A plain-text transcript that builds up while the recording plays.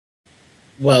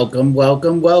Welcome,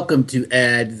 welcome, welcome to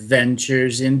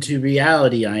Adventures into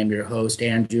Reality. I am your host,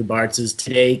 Andrew Bartzes.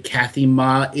 Today, Kathy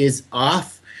Ma is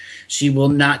off. She will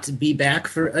not be back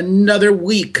for another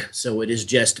week, so it is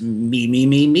just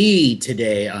me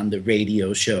today on the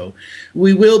radio show.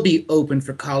 We will be open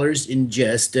for callers in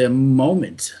just a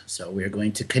moment, so we're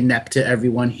going to connect to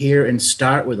everyone here and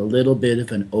start with a little bit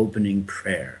of an opening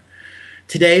prayer.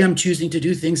 Today, I'm choosing to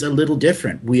do things a little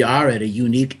different. We are at a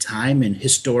unique time in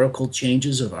historical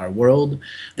changes of our world.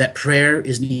 That prayer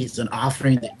needs an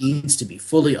offering that needs to be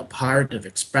fully a part of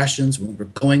expressions when we're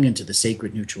going into the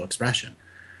sacred neutral expression.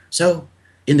 So,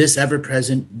 in this ever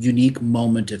present, unique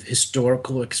moment of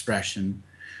historical expression,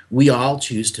 we all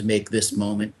choose to make this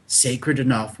moment sacred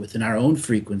enough within our own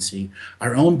frequency,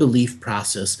 our own belief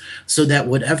process, so that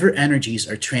whatever energies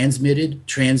are transmitted,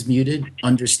 transmuted,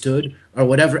 understood, or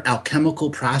whatever alchemical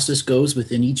process goes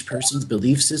within each person's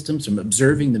belief systems from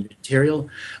observing the material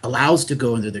allows to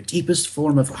go into their deepest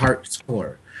form of heart's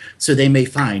core, so they may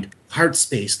find heart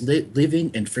space,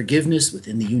 living and forgiveness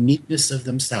within the uniqueness of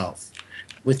themselves.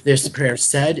 With this prayer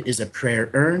said is a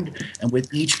prayer earned, and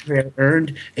with each prayer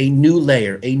earned, a new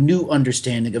layer, a new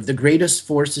understanding of the greatest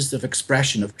forces of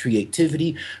expression of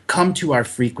creativity come to our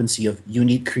frequency of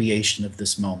unique creation of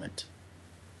this moment.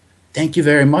 Thank you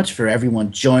very much for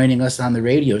everyone joining us on the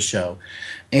radio show.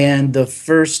 And the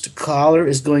first caller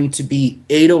is going to be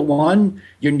 801.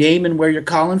 Your name and where you're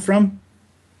calling from?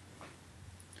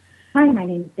 Hi, my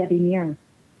name is Debbie Muir.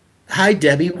 Hi,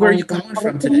 Debbie. Where are you calling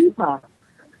from today? Utah.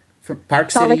 From Park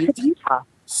Salt City, Lake City, Utah.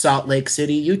 Salt Lake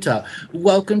City, Utah.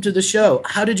 Welcome to the show.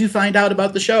 How did you find out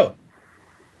about the show?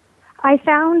 I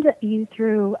found you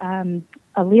through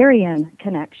a Lyrian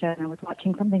connection. I was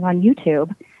watching something on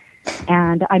YouTube,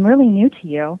 and I'm really new to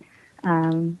you.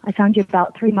 I found you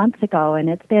about 3 months ago, and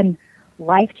it's been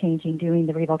life-changing doing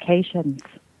the revocations.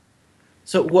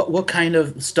 So what kind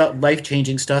of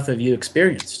life-changing stuff have you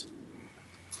experienced?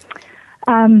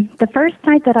 The first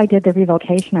night that I did the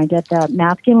revocation, I did the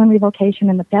masculine revocation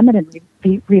and the feminine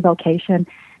revocation,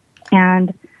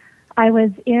 and I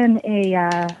was in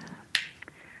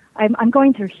I'm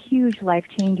going through huge life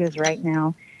changes right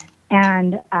now,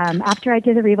 and after I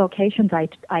did the revocations,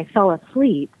 I fell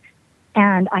asleep,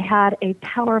 and I had a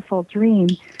powerful dream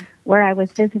where I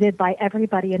was visited by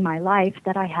everybody in my life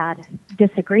that I had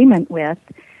disagreement with,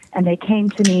 and they came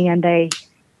to me and they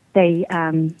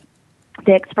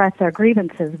expressed their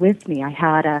grievances with me. I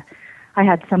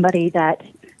had somebody that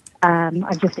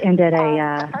I just ended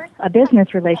a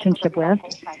business relationship with,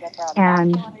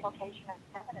 and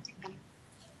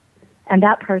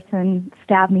that person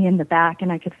stabbed me in the back,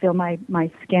 and I could feel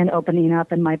my skin opening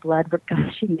up and my blood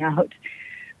gushing out.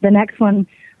 The next one,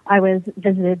 I was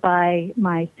visited by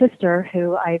my sister,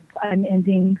 who I'm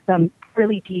ending some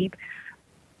really deep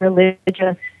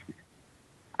religious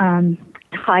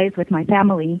ties with my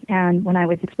family. And when I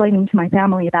was explaining to my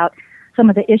family about some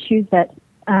of the issues that,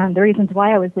 the reasons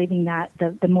why I was leaving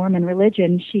the Mormon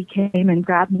religion, she came and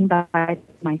grabbed me by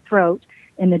my throat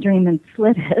in the dream and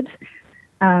slit it.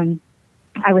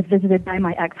 I was visited by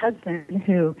my ex-husband,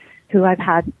 who I've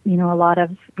had, a lot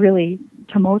of really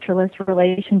tumultuous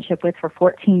relationship with for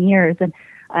 14 years,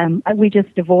 and we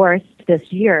just divorced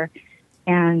this year,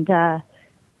 and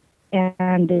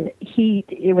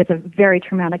it was a very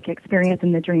traumatic experience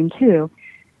in the dream too.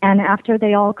 And after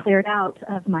they all cleared out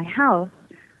of my house,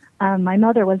 my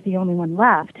mother was the only one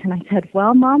left, and I said,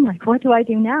 "Well, Mom, what do I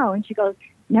do now?" And she goes,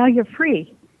 "Now you're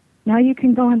free. Now you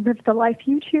can go and live the life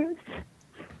you choose."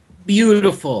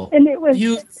 Beautiful. And it was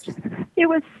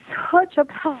such a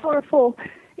powerful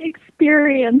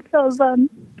experience of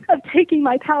taking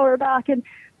my power back. And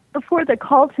before the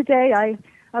call today,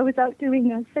 I was out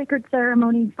doing a sacred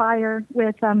ceremony fire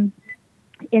with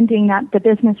ending the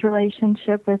business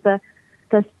relationship with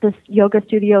this yoga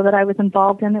studio that I was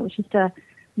involved in. It was just a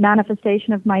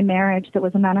manifestation of my marriage. That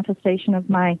was a manifestation of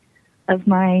my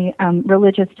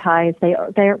religious ties.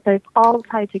 They've all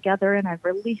tied together, and I've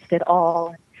released it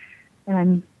all.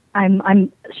 And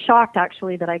I'm shocked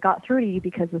actually that I got through to you,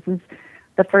 because this is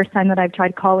the first time that I've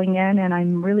tried calling in, and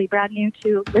I'm really brand new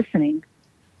to listening.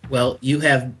 Well, you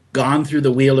have gone through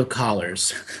the wheel of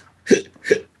callers.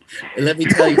 And let me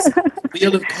tell you, the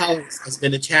wheel of callers has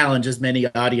been a challenge, as many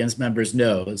audience members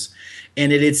knows.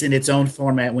 And it's in its own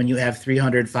format when you have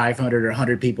 300, 500, or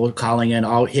 100 people calling in,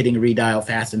 all hitting redial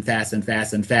fast and fast and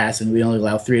fast and fast, and we only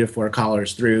allow 3 to 4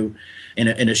 callers through in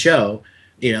a show.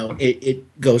 It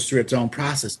goes through its own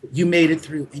process. You made it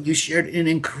through, and you shared an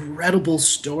incredible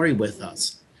story with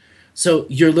us. So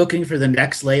you're looking for the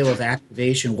next layer of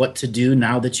activation, what to do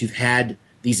now that you've had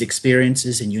these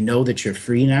experiences and you know that you're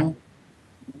free now?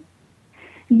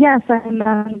 Yes,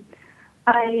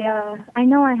 I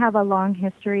know I have a long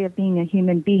history of being a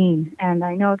human being, and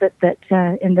I know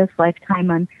that in this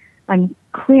lifetime I'm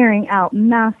clearing out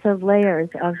massive layers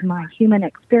of my human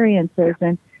experiences,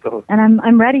 and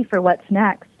I'm ready for what's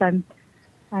next.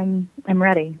 I'm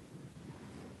ready.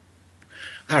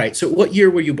 All right. So what year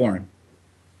were you born?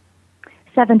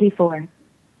 74.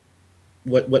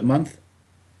 What month?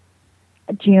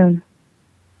 June.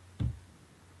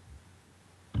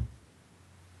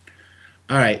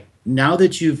 All right. Now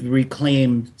that you've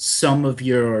reclaimed some of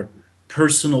your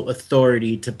personal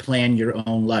authority to plan your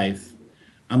own life,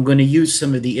 I'm going to use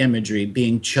some of the imagery,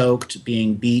 being choked,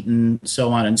 being beaten,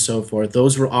 so on and so forth.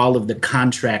 Those were all of the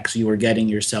contracts you were getting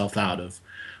yourself out of.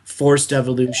 Forced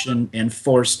evolution and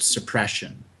forced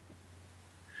suppression.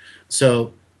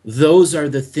 So those are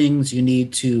the things you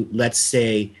need to, let's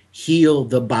say, heal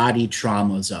the body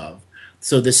traumas of.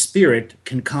 So the spirit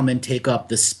can come and take up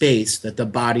the space that the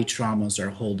body traumas are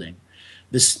holding.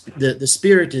 The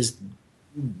spirit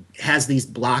has these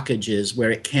blockages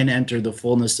where it can enter the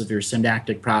fullness of your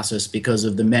synaptic process because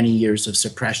of the many years of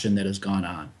suppression that has gone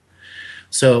on.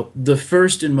 So the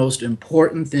first and most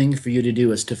important thing for you to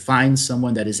do is to find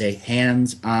someone that is a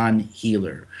hands-on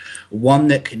healer, one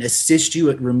that can assist you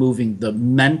at removing the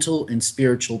mental and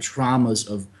spiritual traumas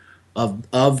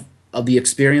of the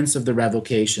experience of the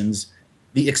revocations.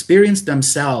 The experience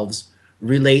themselves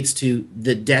relates to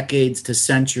the decades to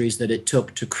centuries that it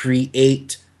took to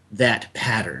create that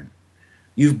pattern.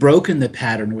 You've broken the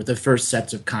pattern with the first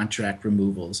sets of contract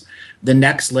removals. The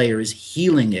next layer is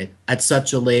healing it at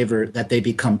such a level that they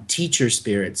become teacher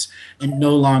spirits and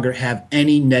no longer have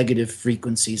any negative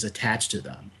frequencies attached to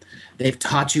them. They've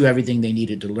taught you everything they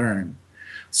needed to learn.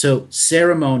 So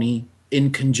ceremony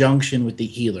in conjunction with the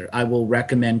healer. I will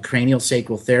recommend cranial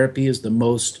sacral therapy is the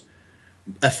most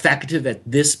effective at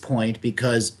this point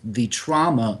because the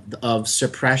trauma of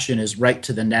suppression is right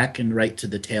to the neck and right to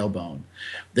the tailbone.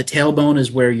 The tailbone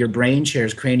is where your brain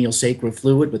shares cranial sacral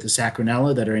fluid with the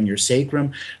sacronella that are in your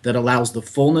sacrum that allows the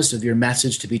fullness of your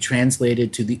message to be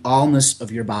translated to the allness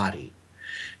of your body.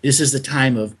 This is the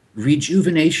time of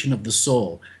rejuvenation of the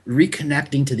soul,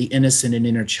 reconnecting to the innocent and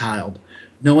inner child,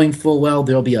 knowing full well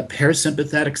there'll be a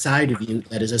parasympathetic side of you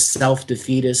that is a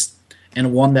self-defeatist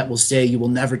and one that will say you will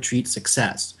never treat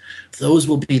success. Those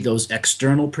will be those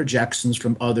external projections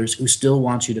from others who still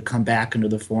want you to come back into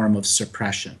the form of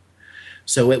suppression.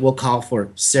 So it will call for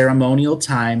ceremonial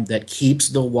time that keeps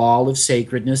the wall of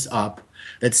sacredness up,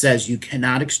 that says you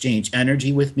cannot exchange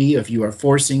energy with me if you are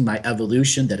forcing my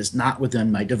evolution that is not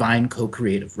within my divine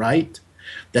co-creative right.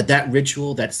 That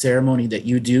ritual, that ceremony that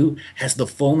you do has the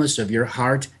fullness of your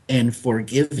heart and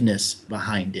forgiveness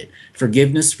behind it.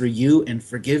 Forgiveness for you and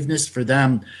forgiveness for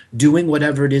them doing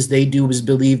whatever it is they do is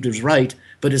believed is right,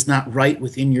 but is not right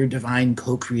within your divine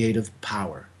co-creative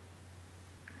power.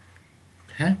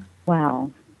 Okay?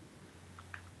 Wow.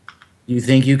 You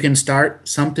think you can start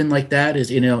something like that?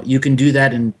 You can do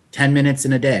that in 10 minutes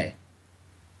in a day.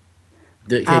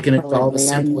 It can involve as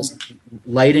simple as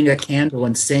lighting a candle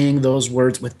and saying those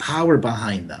words with power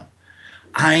behind them.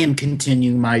 I am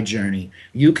continuing my journey.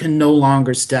 You can no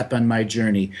longer step on my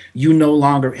journey. You no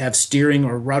longer have steering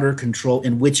or rudder control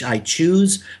in which I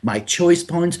choose, my choice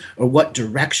points, or what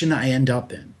direction I end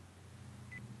up in.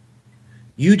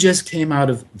 You just came out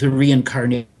of the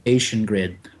reincarnation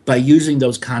grid by using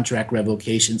those contract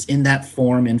revocations in that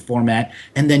form and format,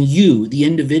 and then you, the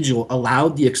individual,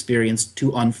 allowed the experience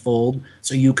to unfold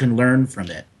so you can learn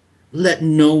from it. Let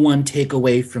no one take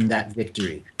away from that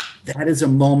victory. That is a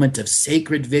moment of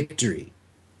sacred victory.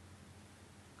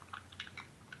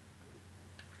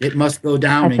 It must go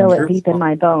down. I feel it deep in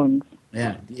my bones.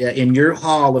 Yeah, in your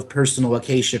hall of personal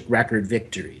Akashic record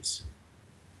victories.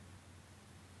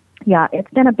 Yeah,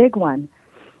 it's been a big one.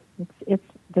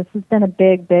 This has been a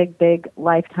big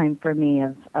lifetime for me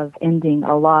of ending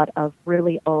a lot of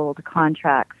really old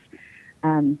contracts.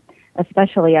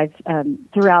 Especially, I've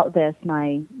throughout this,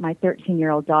 my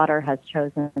 13-year-old daughter has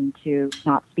chosen to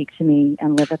not speak to me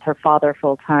and live with her father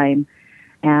full time,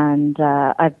 and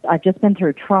I've just been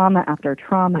through trauma after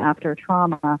trauma after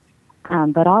trauma.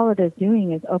 But all it is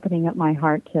doing is opening up my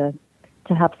heart to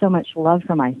have so much love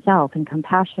for myself and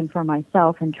compassion for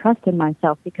myself and trust in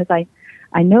myself, because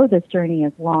I know this journey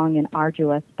is long and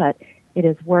arduous, but it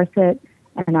is worth it,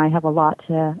 and I have a lot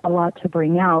to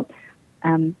bring out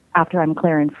after I'm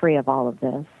clear and free of all of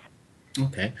this.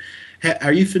 Okay.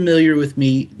 Are you familiar with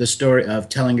the story of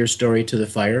telling your story to the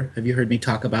fire? Have you heard me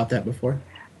talk about that before?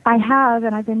 I have,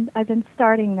 and I've been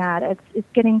starting that. It's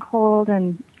getting cold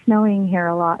and snowing here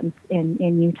a lot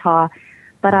in Utah,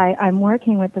 but I'm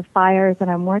working with the fires and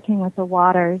I'm working with the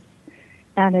waters,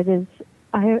 and it is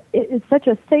it is such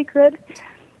a sacred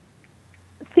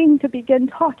thing to begin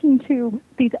talking to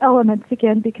these elements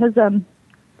again, because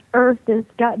Earth has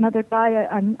got Mother Gaia.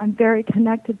 I'm very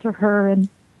connected to her, and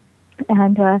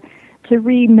to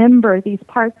remember these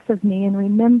parts of me and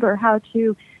remember how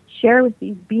to share with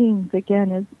these beings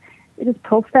again is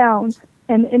profound.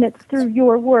 And it's through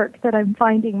your work that I'm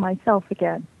finding myself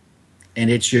again. And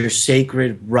it's your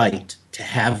sacred right to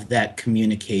have that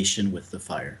communication with the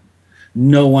fire.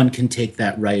 No one can take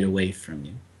that right away from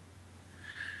you.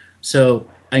 So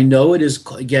I know it is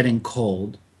getting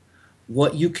cold.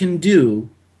 What you can do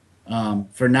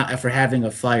for having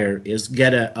a fire is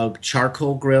get a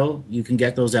charcoal grill. You can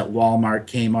get those at Walmart,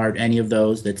 Kmart, any of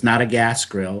those. That's not a gas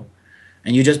grill.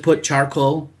 And you just put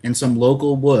charcoal and some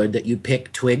local wood that you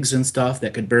pick, twigs and stuff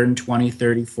that could burn 20,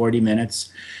 30, 40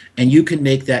 minutes. And you can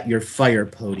make that your fire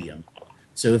podium.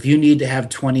 So if you need to have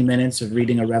 20 minutes of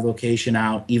reading a revocation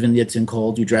out, even if it's in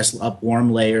cold, you dress up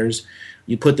warm layers.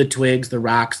 You put the twigs, the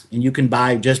rocks, and you can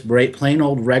buy just plain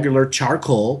old regular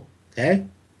charcoal, okay?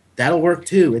 That'll work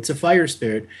too. It's a fire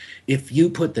spirit. If you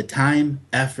put the time,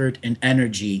 effort, and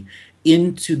energy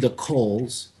into the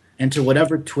coals and to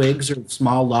whatever twigs or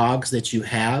small logs that you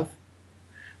have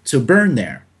to burn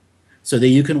there, so that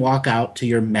you can walk out to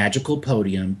your magical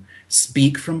podium,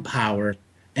 speak from power,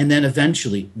 and then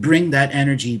eventually bring that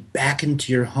energy back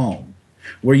into your home,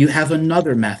 where you have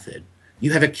another method.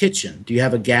 You have a kitchen. Do you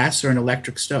have a gas or an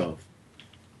electric stove?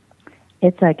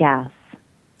 It's a gas.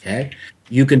 Okay.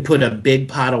 You can put a big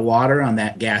pot of water on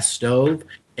that gas stove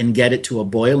and get it to a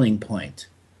boiling point.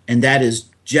 And that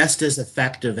is just as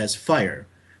effective as fire.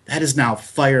 That is now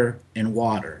fire and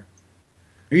water.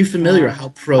 Are you familiar with how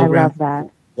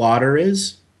programmed water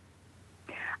is?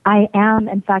 I am.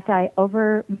 In fact,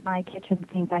 over my kitchen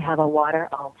sink, I have a water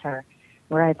altar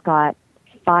where I've got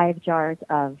 5 jars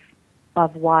of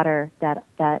water that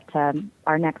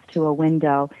are next to a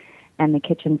window and the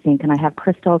kitchen sink, and I have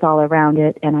crystals all around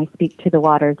it, and I speak to the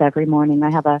waters every morning.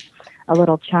 I have a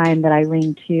little chime that I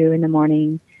ring to in the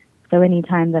morning. So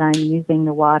anytime that I'm using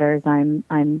the waters,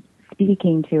 I'm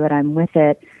speaking to it, I'm with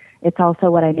it. It's also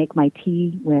what I make my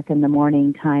tea with in the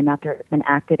morning time after it's been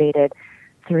activated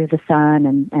through the sun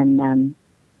and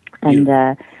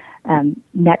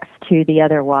next to the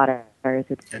other waters.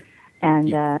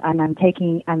 And I'm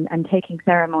taking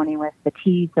ceremony with the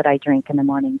teas that I drink in the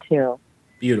morning too.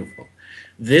 Beautiful.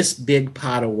 This big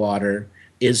pot of water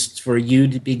is for you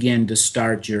to begin to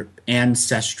start your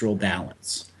ancestral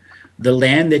balance. The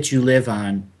land that you live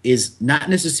on is not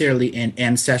necessarily in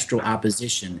ancestral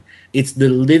opposition. It's the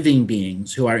living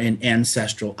beings who are in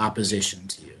ancestral opposition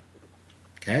to you.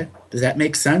 Okay? Does that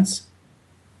make sense?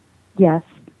 Yes.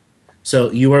 So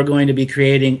you are going to be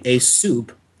creating a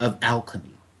soup of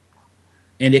alchemy.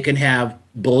 And it can have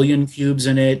bouillon cubes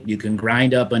in it. You can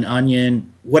grind up an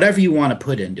onion, whatever you want to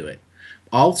put into it.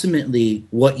 Ultimately,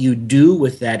 what you do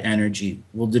with that energy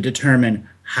will determine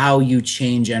how you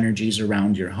change energies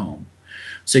around your home.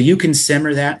 So you can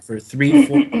simmer that for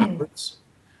 3-4 hours.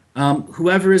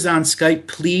 Whoever is on Skype,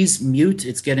 please mute.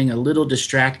 It's getting a little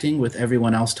distracting with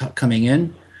everyone else coming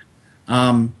in.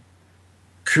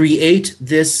 Create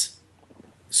this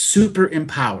super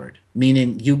empowered,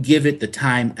 meaning you give it the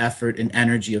time, effort, and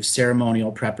energy of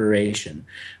ceremonial preparation,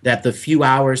 that the few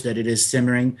hours that it is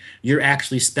simmering, you're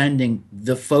actually spending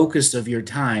the focus of your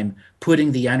time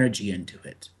putting the energy into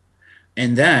it.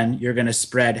 And then you're going to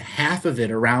spread half of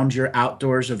it around your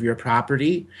outdoors of your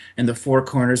property and the 4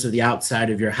 corners of the outside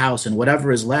of your house. And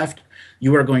whatever is left,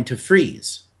 you are going to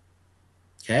freeze.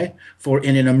 Okay? For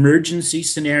in an emergency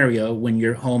scenario, when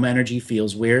your home energy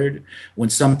feels weird, when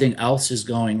something else is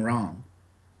going wrong.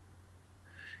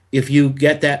 If you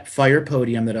get that fire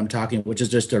podium that I'm talking, which is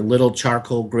just a little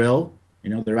charcoal grill,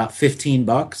 they're about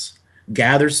 $15.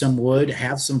 Gather some wood,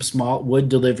 have some small wood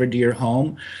delivered to your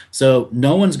home. So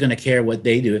no one's going to care what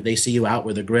they do if they see you out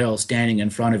with a grill standing in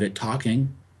front of it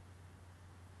talking.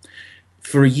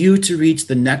 For you to reach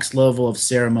the next level of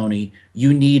ceremony,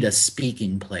 you need a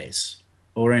speaking place,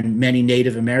 or in many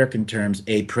Native American terms,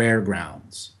 a prayer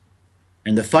grounds.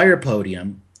 And the fire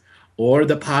podium or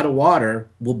the pot of water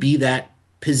will be that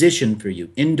position for you,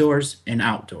 indoors and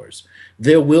outdoors.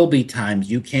 There will be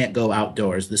times you can't go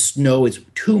outdoors. The snow is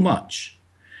too much.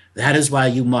 That is why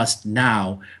you must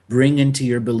now bring into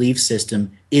your belief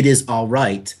system, it is all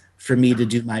right for me to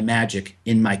do my magic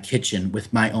in my kitchen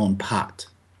with my own pot.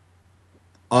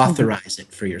 Authorize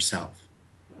it for yourself.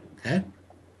 Okay?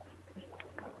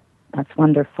 That's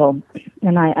wonderful.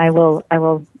 And I will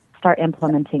start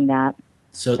implementing that.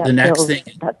 So the next thing,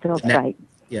 that feels right.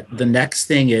 Yeah, the next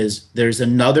thing is there's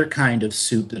another kind of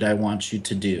soup that I want you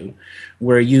to do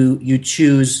where you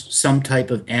choose some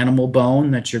type of animal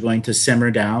bone that you're going to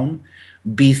simmer down,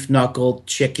 beef knuckle,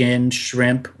 chicken,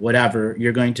 shrimp, whatever.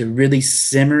 You're going to really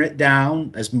simmer it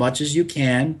down as much as you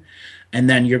can, and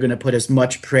then you're going to put as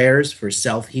much prayers for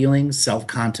self-healing,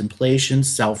 self-contemplation,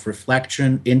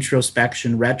 self-reflection,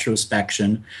 introspection,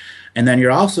 retrospection, and then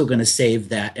you're also going to save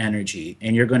that energy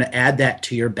and you're going to add that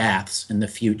to your baths in the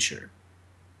future.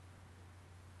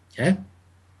 Okay?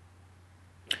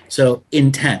 So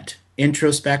intent,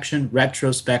 introspection,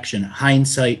 retrospection,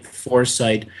 hindsight,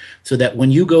 foresight, so that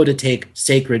when you go to take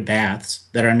sacred baths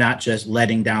that are not just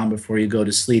letting down before you go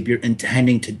to sleep, you're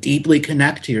intending to deeply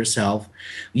connect to yourself,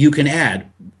 you can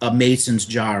add a mason's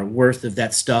jar worth of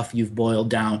that stuff you've boiled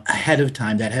down ahead of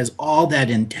time that has all that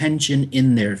intention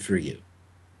in there for you.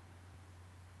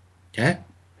 Okay?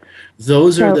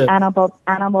 Those are the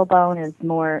animal bone is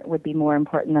would be more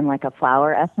important than like a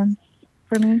flower essence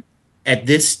for me. At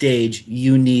this stage,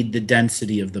 you need the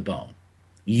density of the bone.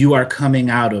 You are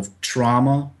coming out of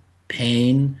trauma,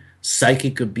 pain,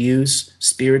 psychic abuse,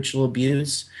 spiritual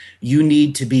abuse. You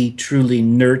need to be truly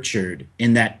nurtured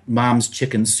in that mom's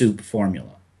chicken soup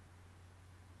formula.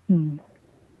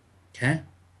 Okay?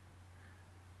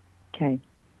 Okay.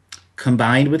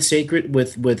 Combined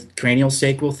with cranial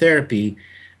sacral therapy,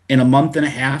 in a month and a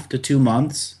half to 2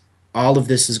 months, all of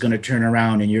this is going to turn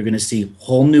around and you're going to see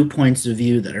whole new points of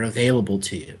view that are available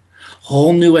to you,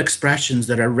 whole new expressions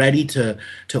that are ready to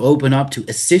open up to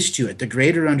assist you at the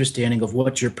greater understanding of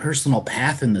what your personal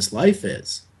path in this life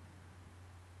is.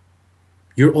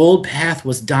 Your old path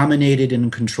was dominated and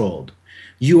controlled.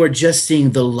 You are just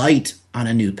seeing the light on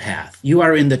a new path. You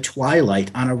are in the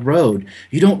twilight on a road.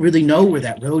 You don't really know where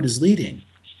that road is leading.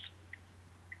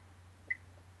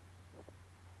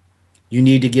 You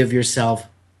need to give yourself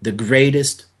the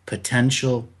greatest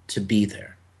potential to be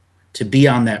there, to be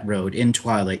on that road in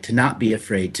twilight, to not be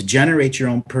afraid, to generate your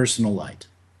own personal light.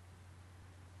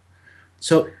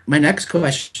 So my next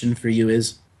question for you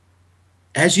is,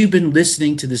 as you've been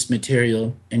listening to this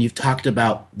material and you've talked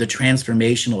about the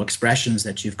transformational expressions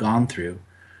that you've gone through,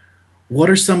 what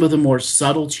are some of the more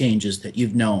subtle changes that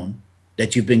you've known,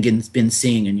 that you've been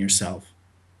seeing in yourself?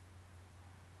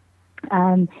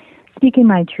 Speaking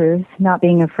my truth, not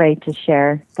being afraid to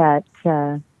share that,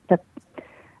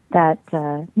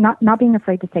 not being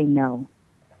afraid to say no.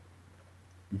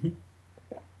 Mm-hmm.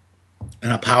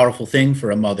 And a powerful thing for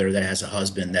a mother that has a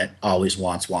husband that always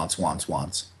wants.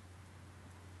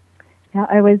 Yeah,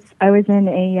 I was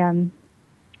in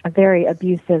a very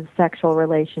abusive sexual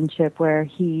relationship where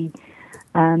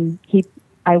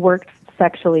I worked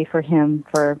sexually for him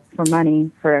for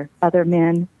money for other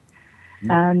men.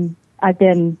 Mm-hmm. I've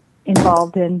been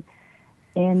involved in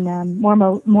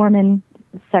Mormon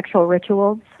sexual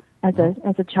rituals as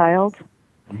a child.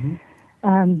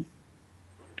 Mm-hmm.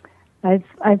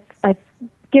 I've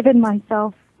given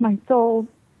myself, my soul,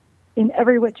 in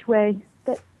every which way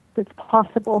that's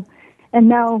possible, and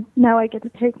now I get to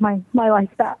take my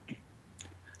life back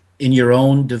in your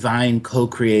own divine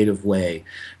co-creative way,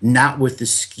 not with the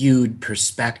skewed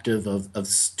perspective of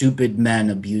stupid men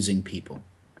abusing people.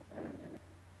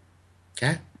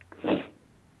 Okay?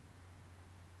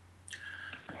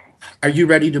 Are you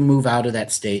ready to move out of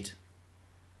that state?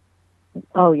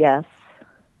 Oh, yes.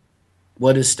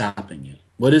 What is stopping you?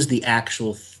 What is the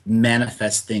actual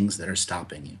manifest things that are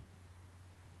stopping you?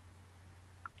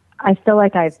 I feel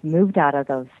like I've moved out of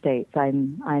those states.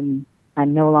 I'm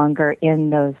no longer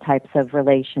in those types of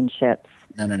relationships.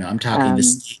 No. I'm talking the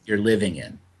state you're living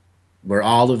in, where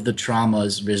all of the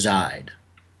traumas reside.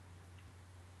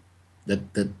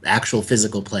 The actual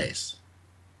physical place.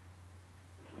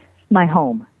 My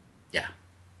home. Yeah.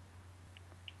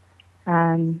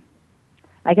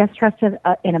 I guess trust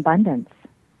in abundance.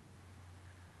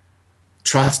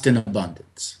 Trust in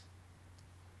abundance.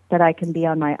 That I can be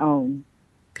on my own.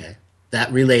 Okay.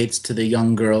 That relates to the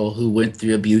young girl who went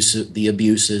through the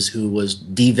abuses, who was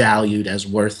devalued as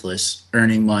worthless,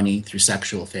 earning money through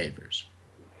sexual favors.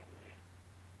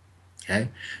 Okay?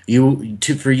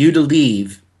 For you to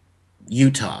leave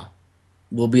Utah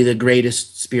will be the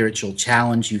greatest spiritual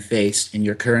challenge you face in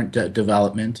your current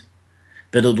development,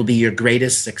 but it'll be your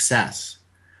greatest success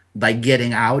by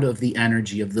getting out of the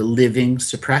energy of the living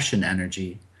suppression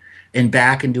energy and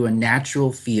back into a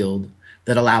natural field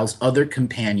that allows other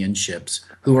companionships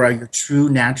who are your true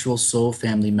natural soul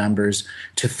family members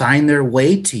to find their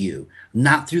way to you,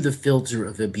 not through the filter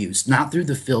of abuse, not through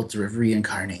the filter of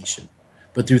reincarnation,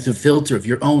 but through the filter of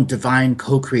your own divine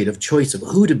co-creative choice of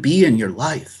who to be in your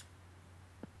life.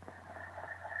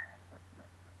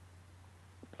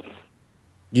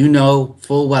 You know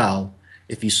full well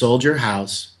if you sold your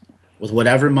house with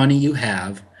whatever money you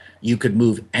have, you could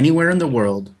move anywhere in the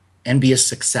world and be a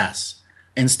success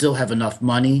and still have enough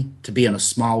money to be in a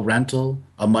small rental,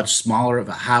 a much smaller of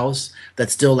a house that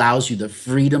still allows you the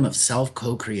freedom of self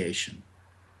co-creation.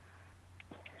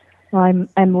 Well,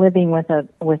 I'm living with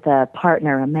a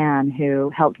partner, a man who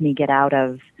helped me get out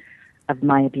of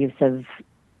my abusive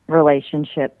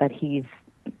relationship, but he's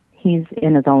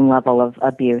in his own level of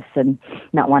abuse and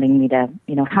not wanting me to,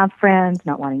 have friends,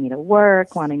 not wanting me to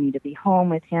work, wanting me to be home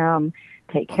with him,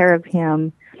 take care of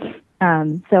him.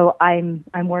 So I'm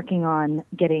working on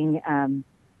getting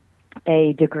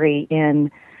a degree in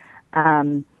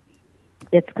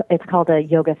it's called a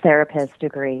yoga therapist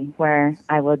degree, where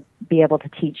I would be able to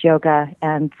teach yoga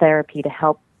and therapy to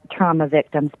help trauma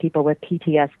victims, people with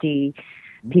PTSD,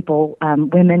 people,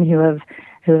 women who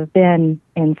have been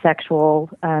in sexual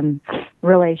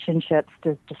relationships,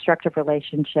 destructive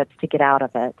relationships, to get out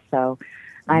of it. So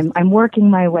I'm working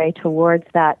my way towards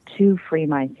that to free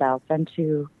myself and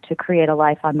to create a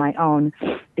life on my own,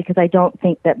 because I don't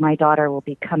think that my daughter will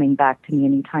be coming back to me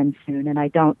anytime soon, and I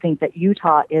don't think that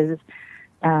Utah is.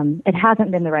 It hasn't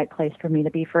been the right place for me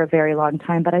to be for a very long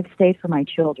time, but I've stayed for my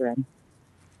children.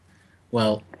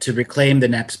 Well, to reclaim the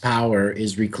next power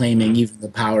is reclaiming even the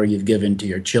power you've given to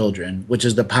your children, which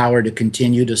is the power to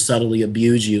continue to subtly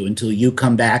abuse you until you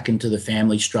come back into the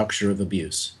family structure of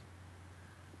abuse.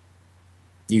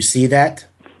 You see that?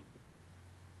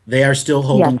 They are still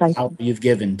holding the power you've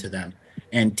given to them.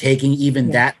 And taking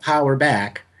even that power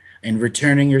back and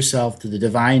returning yourself to the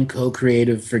divine,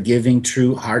 co-creative, forgiving,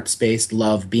 true, heart-spaced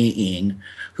love being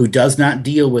who does not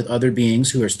deal with other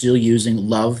beings who are still using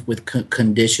love with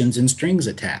conditions and strings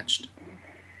attached.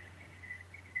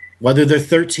 Whether they're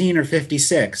 13 or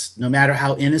 56, no matter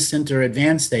how innocent or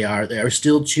advanced they are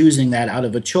still choosing that out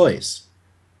of a choice.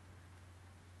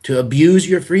 To abuse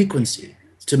your frequency,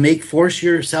 to force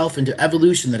yourself into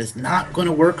evolution that is not going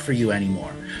to work for you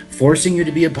anymore, forcing you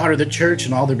to be a part of the church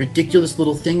and all the ridiculous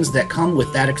little things that come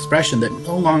with that expression that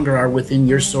no longer are within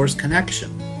your source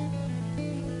connection.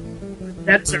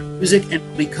 That's our music, and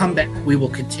when we come back, we will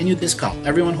continue this call.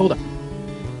 Everyone, hold on.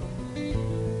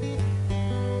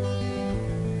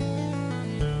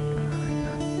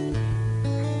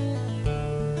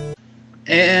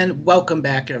 And welcome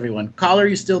back, everyone. Caller, are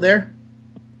you still there?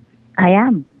 I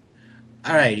am.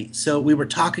 All righty. So we were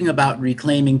talking about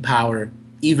reclaiming power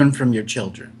even from your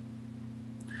children.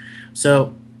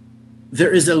 So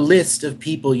there is a list of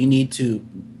people you need to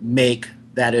make,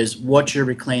 that is what you're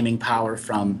reclaiming power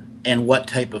from and what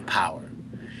type of power.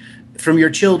 From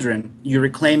your children, you're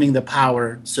reclaiming the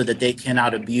power so that they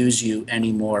cannot abuse you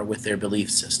anymore with their belief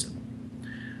system.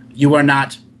 You are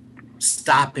not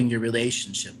stopping your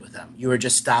relationship with them. You are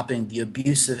just stopping the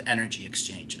abusive energy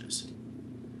exchanges.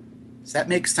 Does that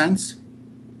make sense?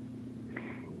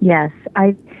 Yes,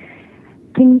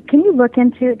 can you look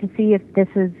into it to see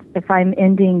if I'm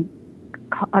ending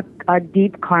a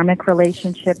deep karmic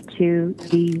relationship to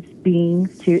these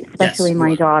beings, especially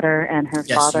my daughter and her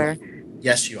father?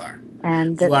 Yes, you are.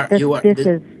 And this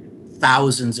is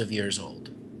thousands of years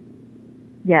old.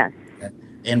 Yes.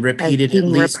 And repeated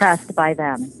being repressed by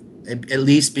them. At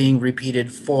least being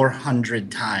repeated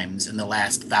 400 times in the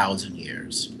last 1,000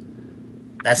 years.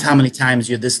 That's how many times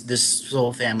this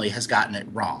soul family has gotten it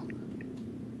wrong.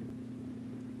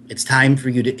 It's time for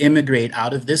you to immigrate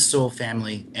out of this soul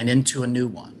family and into a new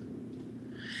one.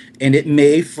 And it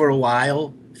may, for a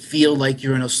while, feel like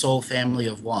you're in a soul family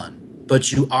of one,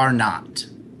 but you are not.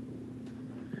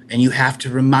 And you have to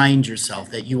remind yourself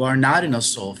that you are not in a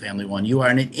soul family one. You are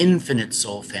in an infinite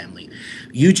soul family.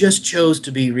 You just chose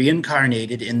to be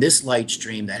reincarnated in this light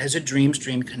stream that has a dream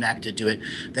stream connected to it,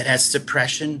 that has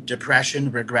suppression,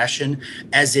 depression, regression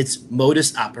as its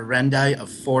modus operandi of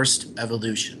forced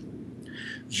evolution.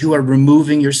 You are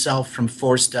removing yourself from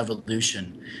forced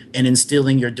evolution and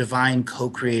instilling your divine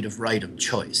co-creative right of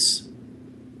choice.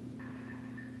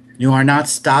 You are not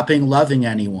stopping loving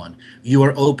anyone. You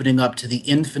are opening up to the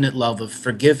infinite love of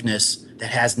forgiveness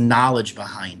that has knowledge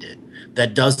behind it,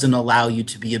 that doesn't allow you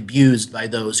to be abused by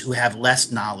those who have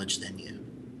less knowledge than you,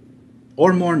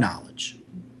 or more knowledge.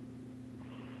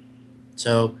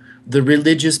 So the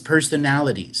religious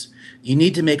personalities, you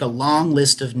need to make a long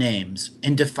list of names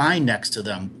and define next to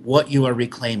them what you are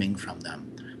reclaiming from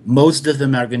them. Most of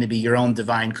them are going to be your own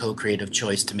divine co-creative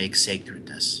choice to make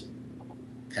sacredness.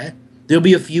 Okay? There'll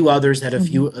be a few others that a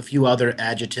few other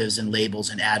adjectives and labels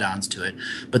and add-ons to it,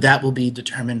 but that will be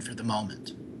determined for the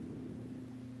moment.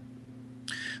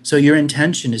 So your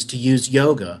intention is to use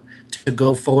yoga to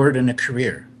go forward in a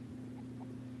career.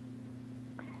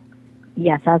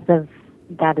 Yes, as of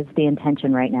that is the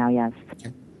intention right now, yes.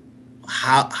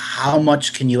 How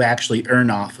much can you actually earn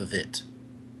off of it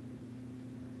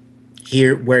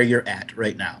here where you're at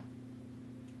right now?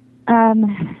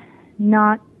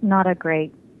 Not a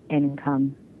great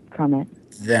income from it.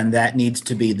 Then that needs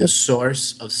to be the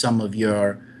source of some of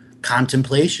your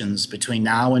contemplations between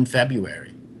now and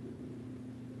February.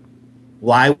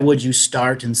 Why would you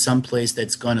start in some place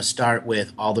that's going to start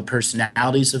with all the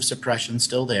personalities of suppression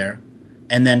still there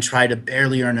and then try to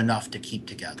barely earn enough to keep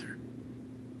together?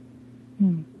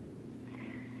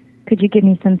 Could you give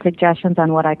me some suggestions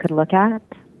on what I could look at?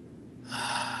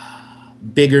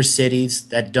 Bigger cities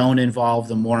that don't involve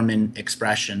the Mormon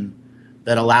expression,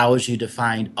 that allows you to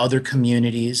find other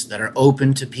communities that are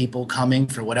open to people coming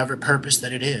for whatever purpose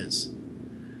that it is.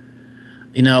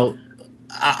 You know,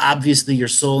 obviously your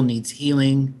soul needs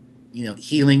healing,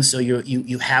 so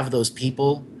you have those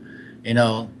people,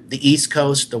 the East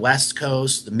Coast, the West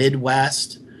Coast, the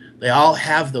Midwest, they all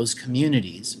have those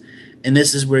communities. And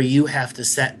this is where you have to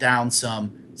set down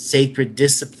some sacred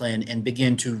discipline and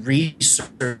begin to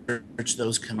research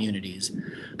those communities.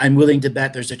 I'm willing to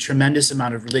bet there's a tremendous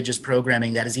amount of religious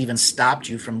programming that has even stopped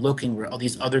you from looking where all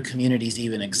these other communities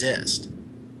even exist.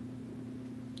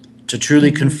 To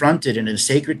truly confront it in a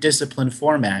sacred discipline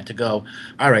format, to go,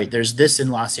 all right, there's this in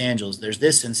Los Angeles, there's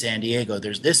this in San Diego,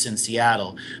 there's this in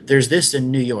Seattle, there's this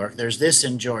in New York, there's this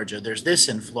in Georgia, there's this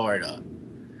in Florida,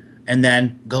 and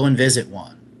then go and visit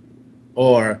one.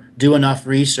 Or do enough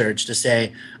research to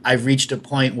say, I've reached a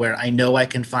point where I know I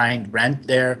can find rent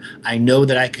there. I know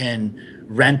that I can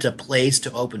rent a place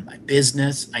to open my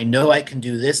business. I know I can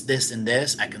do this, this, and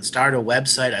this. I can start a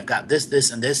website. I've got this,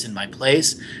 this, and this in my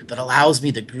place that allows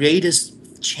me the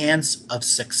greatest chance of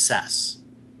success.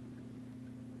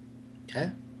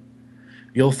 Okay?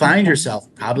 You'll find yourself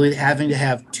probably having to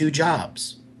have 2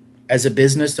 jobs. As a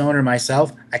business owner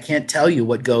myself, I can't tell you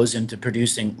what goes into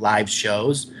producing live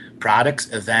shows, products,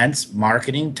 events,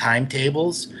 marketing,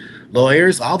 timetables,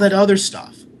 lawyers, all that other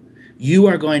stuff. You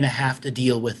are going to have to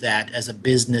deal with that as a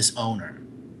business owner.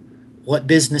 What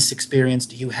business experience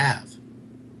do you have?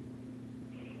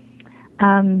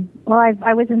 Well,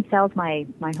 I was in sales my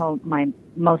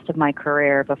most of my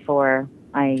career before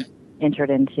I entered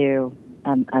into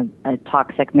a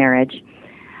toxic marriage.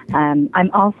 I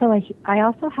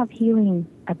also have healing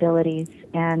abilities,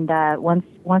 and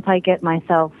once I get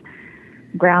myself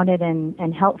grounded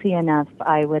and healthy enough,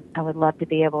 I would love to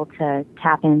be able to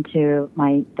tap into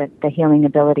the healing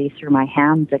abilities through my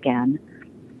hands again.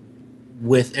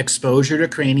 With exposure to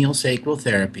cranial sacral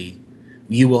therapy,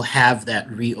 you will have that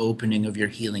reopening of your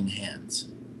healing hands.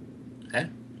 Okay?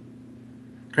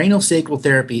 Cranial sacral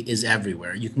therapy is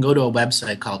everywhere. You can go to a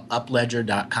website called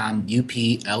upledger.com,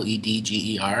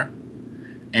 UPLEDGER,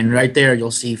 and right there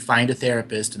you'll see find a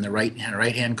therapist in the right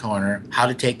hand corner, how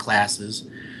to take classes.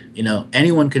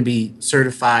 Anyone can be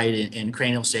certified in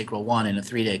cranial sacral 1 in a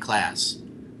 3-day class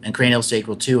and cranial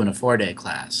sacral 2 in a 4-day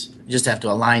class. You just have to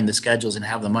align the schedules and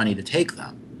have the money to take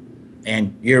them.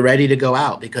 And you're ready to go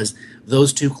out because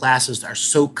those 2 classes are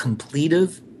so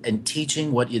completive and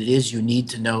teaching what it is you need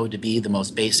to know to be the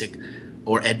most basic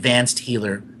or advanced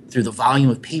healer through the volume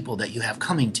of people that you have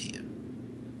coming to you.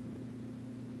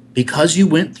 Because you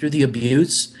went through the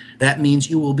abuse, that means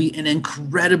you will be an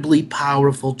incredibly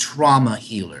powerful trauma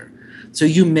healer. So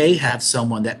you may have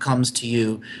someone that comes to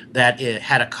you that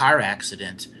had a car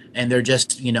accident and they're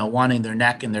just, wanting their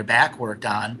neck and their back worked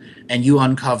on, and you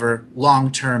uncover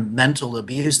long-term mental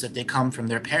abuse that they come from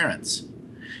their parents.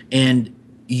 And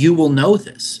you will know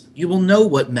this. You will know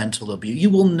what mental abuse, you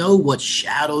will know what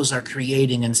shadows are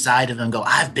creating inside of them. Go,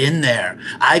 I've been there.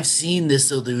 I've seen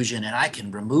this illusion and I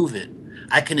can remove it.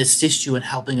 I can assist you in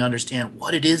helping understand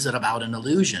what it is about an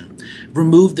illusion.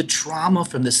 Remove the trauma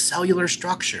from the cellular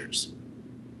structures.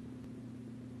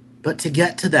 But to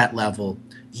get to that level,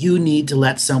 you need to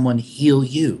let someone heal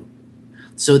you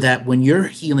so that when your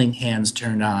healing hands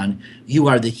turn on, you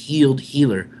are the healed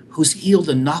healer who's healed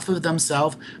enough of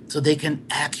themselves so they can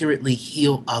accurately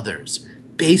heal others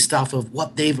based off of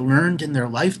what they've learned in their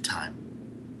lifetime.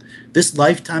 This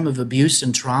lifetime of abuse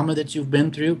and trauma that you've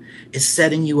been through is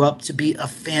setting you up to be a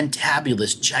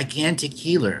fantabulous, gigantic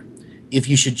healer if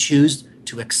you should choose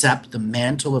to accept the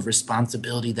mantle of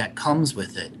responsibility that comes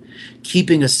with it.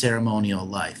 Keeping a ceremonial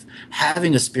life,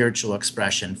 having a spiritual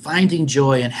expression, finding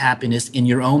joy and happiness in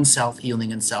your own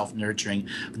self-healing and self-nurturing,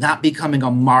 not becoming a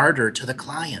martyr to the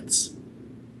clients.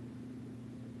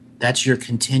 That's your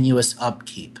continuous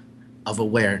upkeep of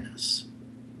awareness.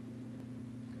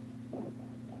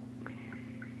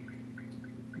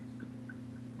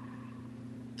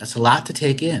 That's a lot to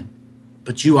take in,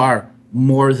 but you are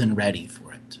more than ready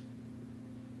for it.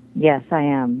 Yes, I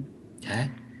am.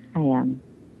 Okay. I am.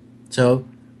 So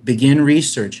begin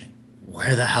researching.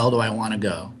 Where the hell do I want to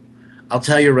go? I'll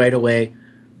tell you right away,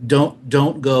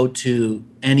 don't go to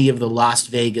any of the Las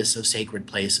Vegas of sacred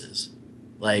places,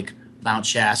 like Mount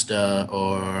Shasta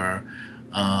or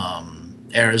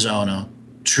Arizona.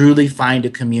 Truly find a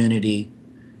community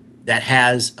that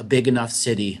has a big enough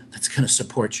city that's going to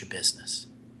support your business.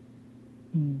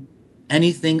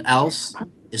 Anything else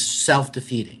is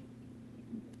self-defeating.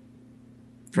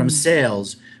 From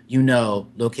sales, you know,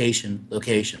 location,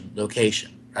 location,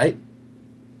 location, right?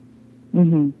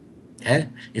 Okay.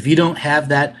 If you don't have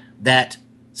that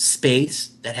space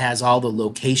that has all the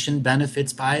location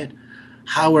benefits by it,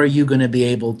 how are you going to be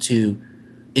able to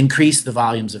increase the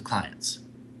volumes of clients?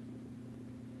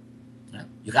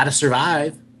 You got to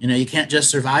survive. You know, you can't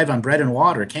just survive on bread and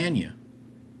water, can you?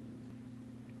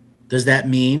 Does that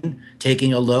mean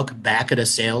taking a look back at a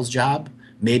sales job?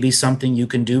 Maybe something you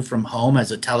can do from home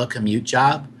as a telecommute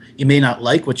job? You may not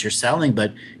like what you're selling,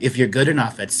 but if you're good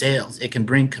enough at sales, it can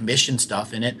bring commission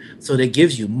stuff in it, so that it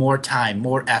gives you more time,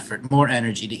 more effort, more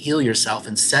energy to heal yourself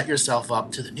and set yourself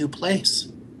up to the new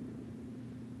place.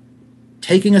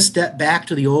 Taking a step back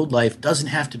to the old life doesn't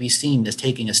have to be seen as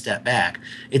taking a step back.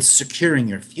 It's securing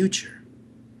your future.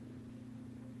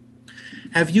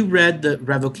 Have you read The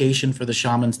Revocation for the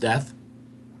Shaman's Death?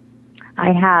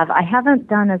 I have. I haven't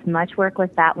done as much work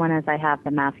with that one as I have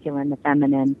the masculine, the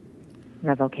feminine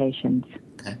revocations.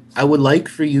 Okay. I would like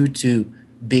for you to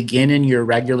begin in your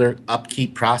regular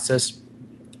upkeep process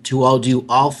to all do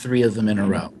all three of them in a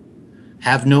row.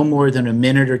 Have no more than a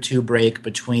minute or two break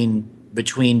between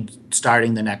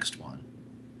starting the next one.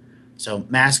 So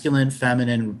masculine,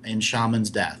 feminine, and shaman's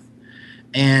death.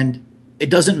 And it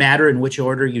doesn't matter in which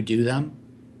order you do them.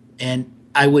 And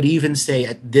I would even say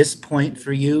at this point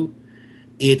for you,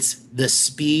 it's the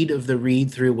speed of the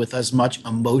read through with as much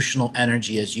emotional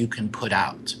energy as you can put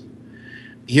out.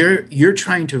 You're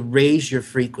trying to raise your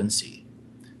frequency.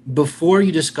 Before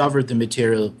you discovered the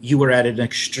material, you were at an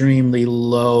extremely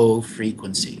low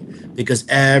frequency because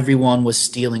everyone was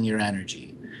stealing your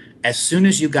energy. As soon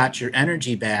as you got your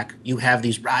energy back, you have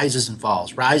these rises and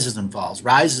falls, rises and falls,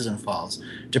 rises and falls,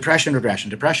 depression,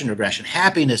 regression,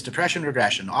 happiness, depression,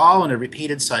 regression, all in a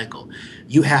repeated cycle.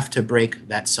 You have to break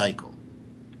that cycle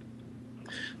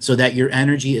so that your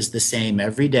energy is the same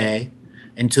every day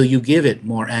until you give it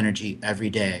more energy every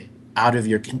day out of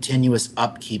your continuous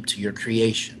upkeep to your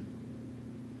creation.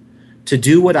 To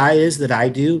do what I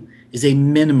do is a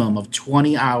minimum of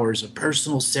 20 hours of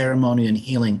personal ceremony and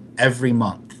healing every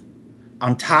month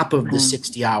on top of the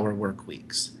 60-hour work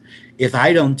weeks. If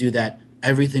I don't do that,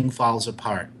 everything falls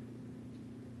apart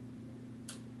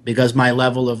because my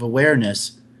level of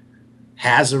awareness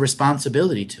has a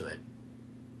responsibility to it.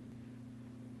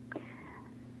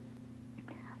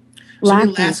 So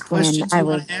any last questions you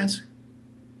want to ask?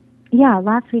 Yeah,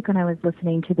 last week when I was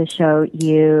listening to the show,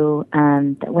 it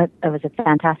was a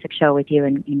fantastic show with you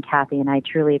and Kathy, and I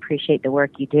truly appreciate the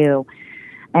work you do.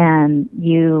 And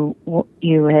you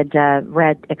had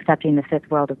read Accepting the Fifth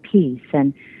World of Peace,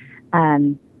 and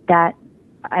that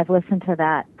I've listened to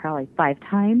that probably 5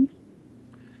 times.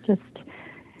 Just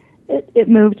it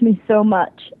moved me so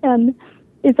much. And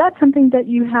is that something that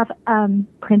you have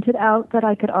printed out that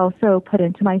I could also put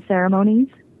into my ceremonies?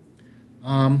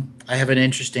 I have an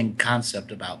interesting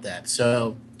concept about that.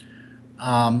 So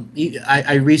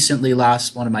I recently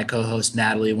lost one of my co-hosts,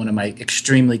 Natalie, one of my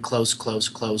extremely close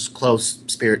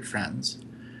spirit friends.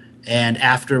 And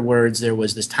afterwards, there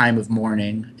was this time of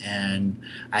mourning, and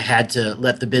I had to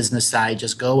let the business side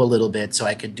just go a little bit so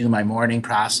I could do my mourning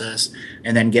process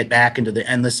and then get back into the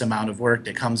endless amount of work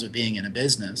that comes with being in a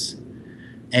business.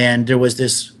 And there was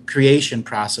this creation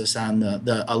process on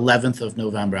the 11th of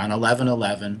November, on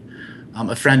 11/11.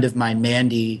 A friend of mine,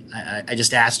 Mandy, I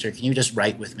just asked her, can you just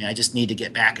write with me? I just need to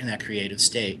get back in that creative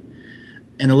state.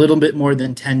 In a little bit more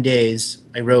than 10 days,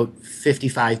 I wrote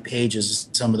 55 pages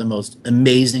of some of the most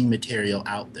amazing material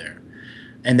out there.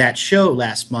 And that show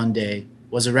last Monday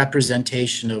was a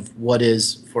representation of what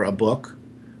is for a book,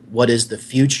 what is the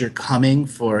future coming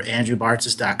for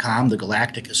AndrewBartzis.com, the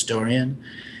Galactic Historian.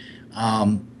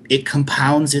 It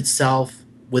compounds itself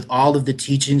with all of the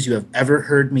teachings you have ever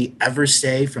heard me ever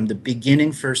say from the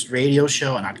beginning first radio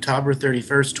show on October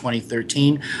 31st,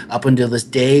 2013, up until this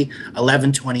day,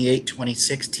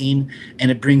 11/28/2016,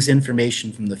 and it brings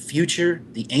information from the future,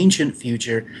 the ancient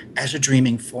future, as a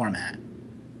dreaming format.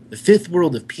 The Fifth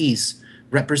World of Peace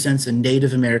represents a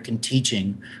Native American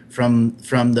teaching from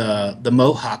the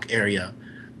Mohawk area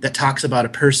that talks about a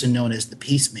person known as the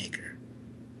peacemaker.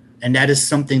 And that is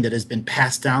something that has been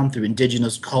passed down through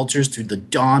indigenous cultures through the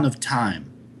dawn of time.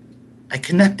 I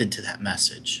connected to that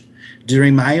message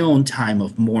during my own time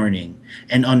of mourning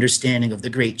and understanding of the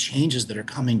great changes that are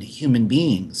coming to human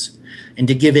beings, and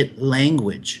to give it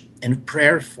language and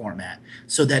prayer format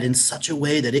so that in such a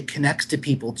way that it connects to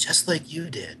people just like you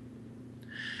did.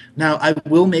 Now, I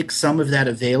will make some of that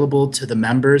available to the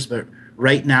members, but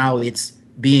right now it's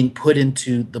being put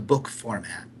into the book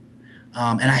format.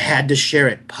 And I had to share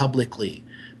it publicly.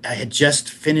 I had just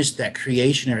finished that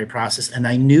creationary process, and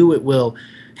I knew it will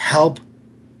help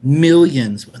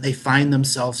millions when they find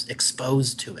themselves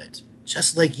exposed to it,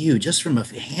 just like you, just from a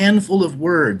handful of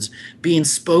words being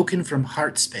spoken from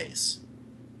heart space.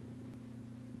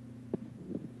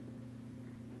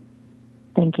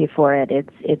 Thank you for it.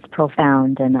 It's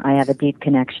profound, and I have a deep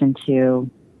connection to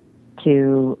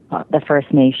the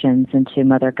First Nations and to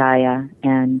Mother Gaia,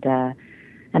 and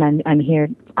I'm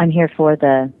here for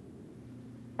the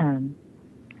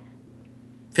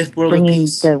Fifth world bringing of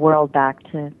peace. the world back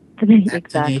to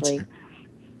exactly. Nature.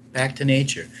 Back to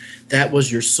nature. That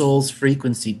was your soul's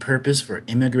frequency purpose for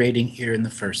immigrating here in the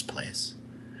first place.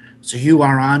 So you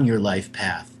are on your life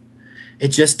path. It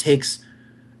just takes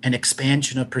an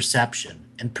expansion of perception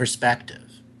and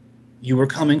perspective. You were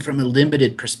coming from a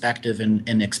limited perspective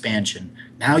and expansion.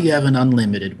 Now you have an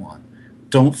unlimited one.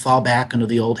 Don't fall back into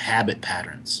the old habit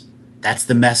patterns. That's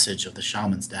the message of the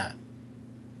shaman's death.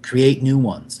 Create new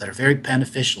ones that are very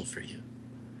beneficial for you.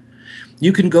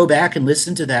 You can go back and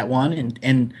listen to that one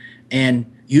and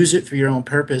use it for your own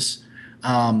purpose.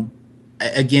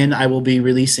 Again, I will be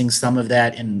releasing some of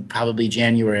that in probably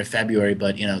January or February,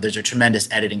 but there's a tremendous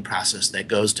editing process that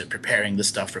goes to preparing the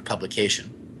stuff for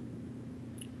publication.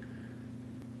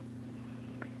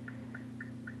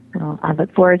 Well, I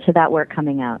look forward to that work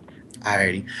coming out.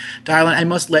 Alrighty. Darling, I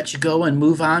must let you go and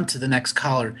move on to the next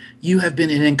caller. You have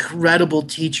been an incredible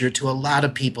teacher to a lot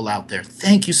of people out there.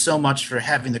 Thank you so much for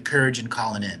having the courage and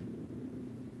calling in.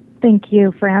 Thank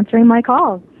you for answering my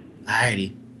call.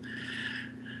 Alrighty.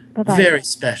 Bye-bye. Very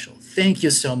special. Thank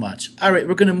you so much. All right,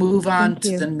 we're going to move on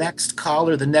to the next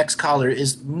caller. The next caller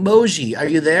is Moji. Are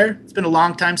you there? It's been a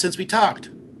long time since we talked.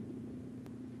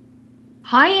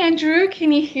 Hi, Andrew.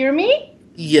 Can you hear me?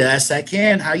 Yes, I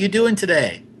can. How you doing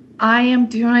today? I am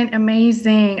doing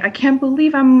amazing. I can't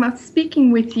believe I'm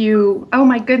speaking with you. Oh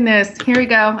my goodness. Here we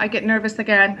go. I get nervous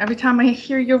again. Every time I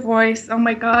hear your voice, oh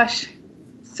my gosh.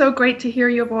 So great to hear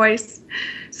your voice.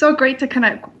 So great to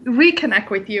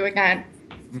reconnect with you again.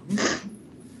 Mm-hmm.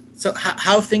 So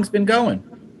how have things been going?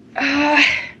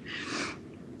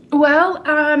 Well,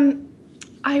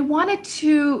 I wanted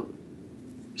to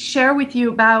share with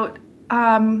you about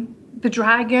the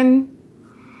dragon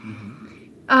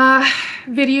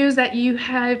videos that you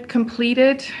had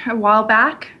completed a while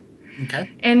back. Okay.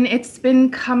 And it's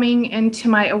been coming into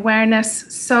my awareness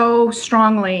so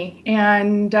strongly.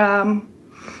 And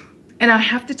I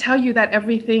have to tell you that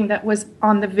everything that was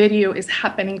on the video is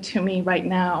happening to me right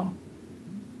now.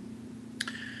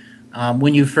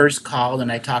 When you first called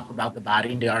and I talked about the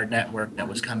body and art network that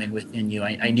was coming within you,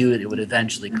 I knew that it would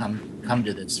eventually come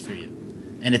to this for you.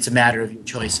 And it's a matter of your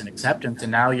choice and acceptance.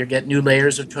 And now you're getting new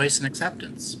layers of choice and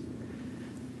acceptance.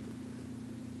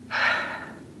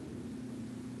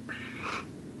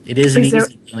 It isn't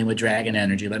easy dealing with dragon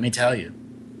energy, let me tell you.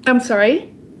 I'm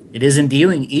sorry? It isn't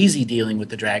easy dealing with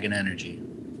the dragon energy.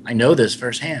 I know this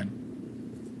firsthand.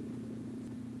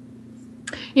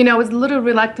 I was a little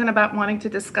reluctant about wanting to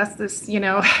discuss this,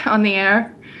 on the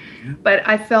air. But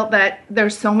I felt that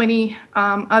there's so many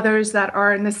others that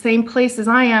are in the same place as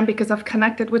I am, because I've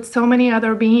connected with so many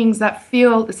other beings that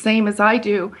feel the same as I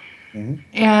do.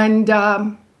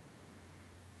 Mm-hmm.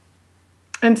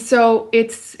 And so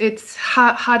it's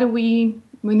how do we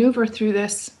maneuver through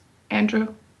this,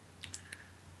 Andrew?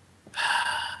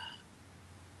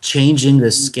 Changing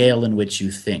the scale in which you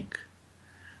think,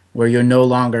 where you're no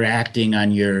longer acting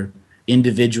on your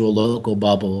individual local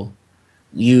bubble.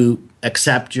 You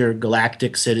accept your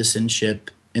galactic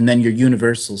citizenship and then your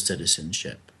universal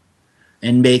citizenship,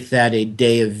 and make that a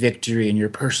day of victory in your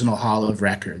personal hall of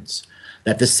records.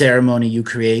 That the ceremony you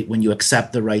create when you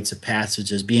accept the rites of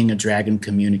passage as being a dragon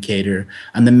communicator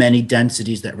on the many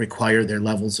densities that require their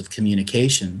levels of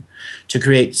communication, to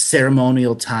create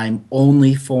ceremonial time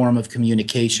only form of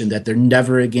communication, that there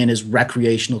never again is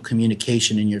recreational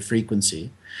communication in your frequency.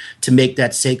 To make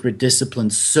that sacred discipline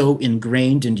so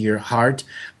ingrained into your heart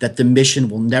that the mission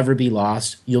will never be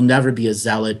lost. You'll never be a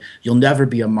zealot. You'll never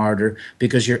be a martyr,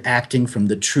 because you're acting from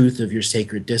the truth of your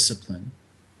sacred discipline.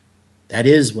 That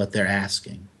is what they're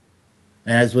asking.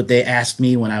 And that's what they asked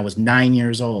me when I was 9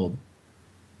 years old.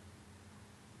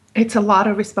 It's a lot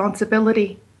of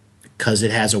responsibility. Because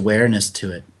it has awareness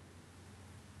to it.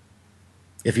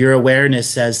 If your awareness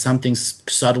says something's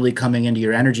subtly coming into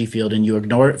your energy field and you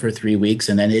ignore it for 3 weeks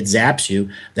and then it zaps you,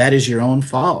 that is your own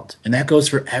fault. And that goes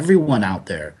for everyone out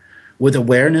there. With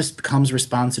awareness comes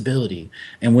responsibility.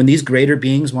 And when these greater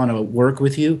beings want to work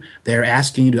with you, they're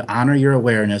asking you to honor your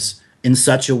awareness in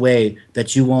such a way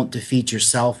that you won't defeat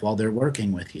yourself while they're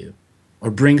working with you or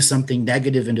bring something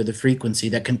negative into the frequency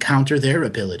that can counter their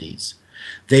abilities.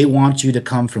 They want you to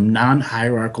come from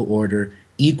non-hierarchical order,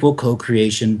 equal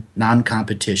co-creation,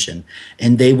 non-competition,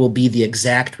 and they will be the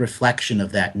exact reflection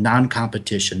of that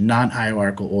non-competition,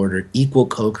 non-hierarchical order, equal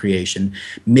co-creation,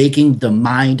 making the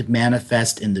mind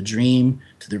manifest in the dream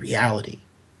to the reality.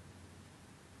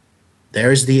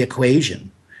 There's the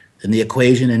equation, and the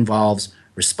equation involves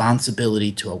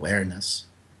responsibility to awareness.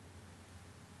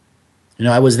 You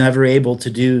know, I was never able to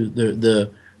do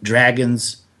the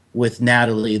dragons with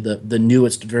Natalie, the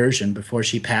newest version, before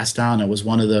she passed on. It was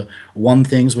one of the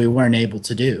things we weren't able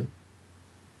to do.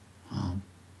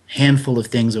 Handful of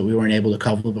things that we weren't able to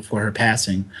cover before her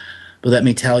passing. But let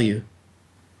me tell you,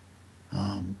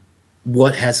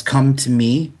 what has come to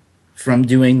me from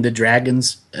doing the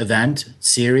Dragons event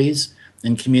series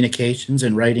and communications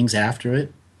and writings after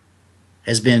it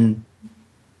has been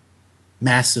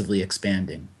massively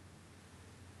expanding.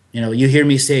 You know, you hear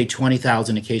me say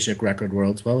 20,000 Akashic Record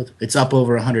Worlds. Well, it's up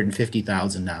over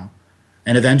 150,000 now.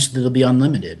 And eventually it'll be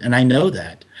unlimited. And I know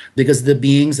that because the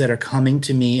beings that are coming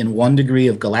to me in 1 degree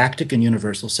of galactic and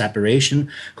universal separation,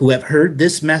 who have heard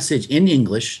this message in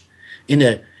English, in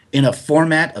a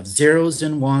format of zeros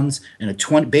and ones, in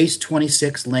a base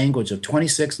 26 language of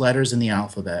 26 letters in the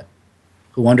alphabet,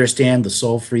 who understand the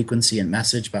soul frequency and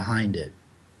message behind it.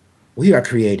 We are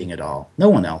creating it all. No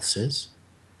one else is.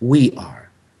 We are.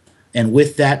 And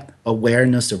with that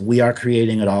awareness of we are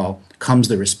creating it all comes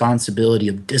the responsibility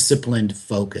of disciplined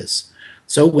focus.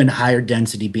 So when higher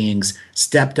density beings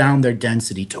step down their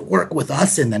density to work with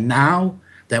us in the now,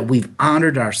 that we've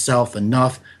honored ourselves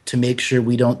enough to make sure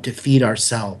we don't defeat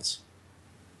ourselves.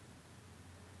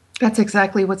 That's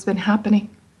exactly what's been happening.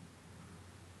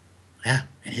 Yeah,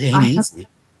 it ain't easy.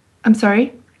 I'm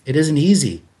sorry? It isn't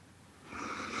easy.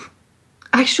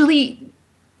 Actually,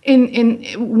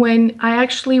 when I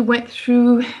actually went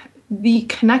through the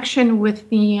connection with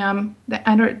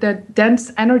the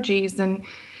dense energies and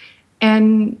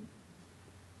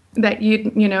that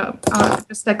you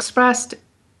just expressed,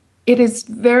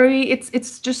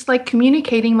 it's just like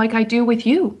communicating like I do with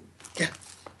you. Yeah.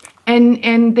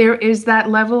 And there is that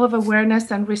level of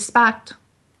awareness and respect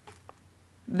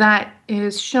that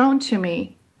is shown to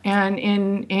me, and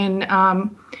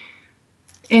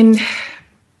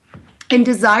in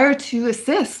desire to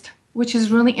assist, which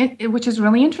is really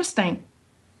interesting.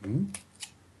 Mm-hmm.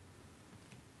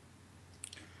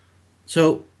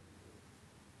 So,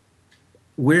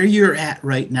 where you're at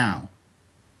right now,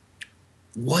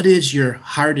 what is your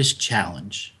hardest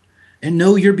challenge? And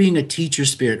know you're being a teacher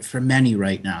spirit for many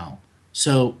right now.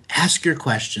 So ask your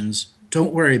questions.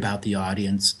 Don't worry about the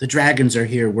audience. The dragons are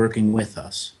here working with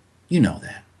us. You know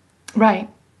that. Right.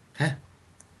 Okay.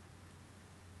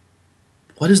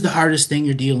 What is the hardest thing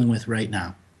you're dealing with right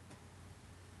now?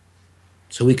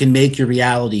 So we can make your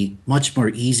reality much more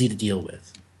easy to deal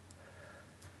with.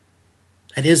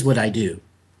 That is what I do.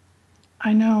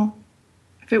 I know.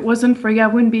 If it wasn't for you, I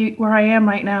wouldn't be where I am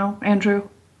right now, Andrew.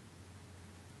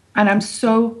 And I'm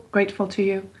so grateful to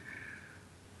you.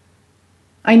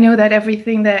 I know that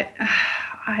everything that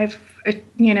I've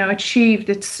achieved,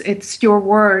 it's your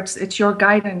words, it's your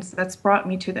guidance that's brought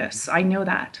me to this. I know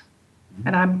that.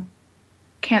 And I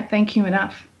can't thank you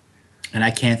enough. And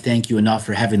I can't thank you enough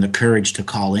for having the courage to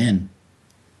call in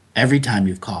every time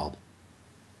you've called.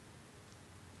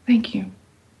 Thank you.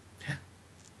 Yeah.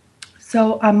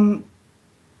 So I'm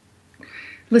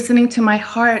listening to my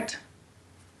heart.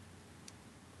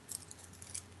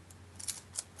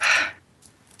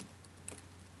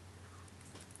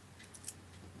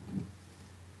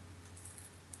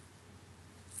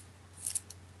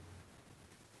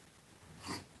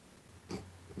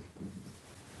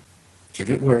 Give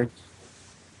it words.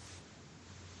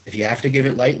 If you have to give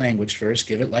it light language first,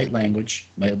 give it light language.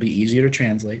 It'll be easier to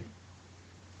translate.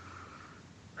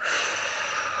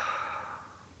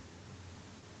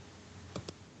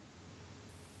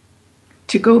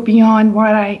 To go beyond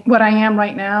what I am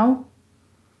right now,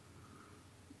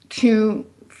 to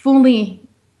fully,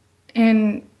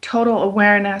 in total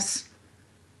awareness,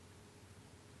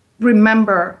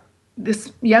 remember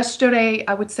this. Yesterday,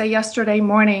 I would say yesterday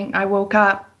morning, I woke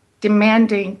up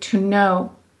demanding to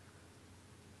know,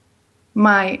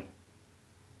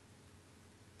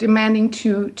 demanding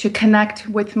to connect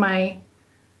with my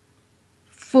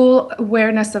full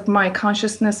awareness of my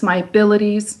consciousness, my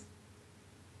abilities.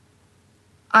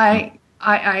 I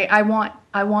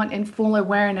want in full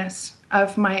awareness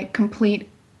of my complete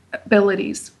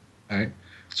abilities. All right.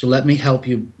 So let me help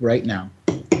you right now.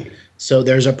 So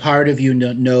there's a part of you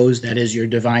that knows that is your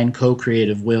divine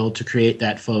co-creative will to create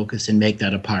that focus and make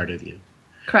that a part of you.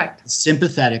 Correct. The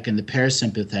sympathetic and the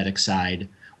parasympathetic side,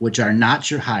 which are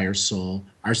not your higher soul,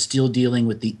 are still dealing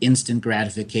with the instant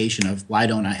gratification of why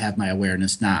don't I have my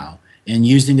awareness now, and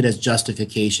using it as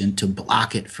justification to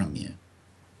block it from you.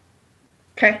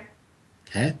 Okay.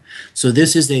 Okay? So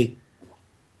this is a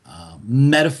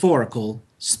metaphorical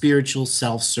spiritual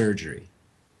self-surgery.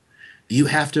 You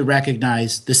have to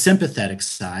recognize the sympathetic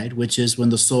side, which is when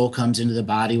the soul comes into the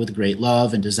body with great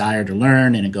love and desire to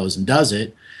learn, and it goes and does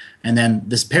it. And then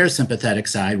this parasympathetic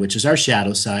side, which is our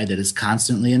shadow side that is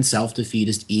constantly in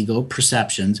self-defeatist ego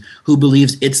perceptions, who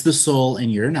believes it's the soul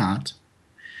and you're not.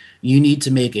 You need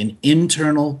to make an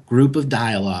internal group of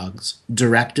dialogues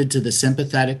directed to the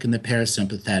sympathetic and the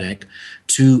parasympathetic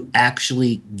to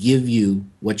actually give you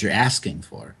what you're asking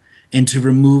for, and to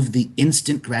remove the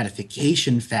instant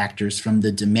gratification factors from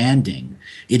the demanding.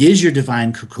 It is your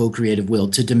divine co-creative will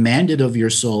to demand it of your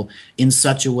soul in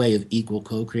such a way of equal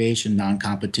co-creation,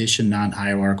 non-competition,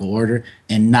 non-hierarchical order,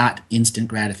 and not instant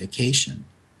gratification.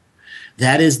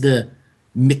 That is the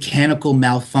mechanical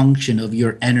malfunction of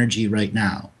your energy right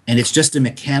now. And it's just a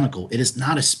mechanical. It is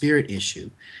not a spirit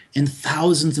issue. And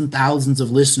thousands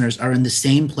of listeners are in the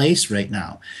same place right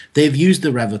now. They've used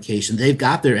the revocation. They've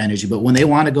got their energy. But when they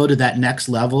want to go to that next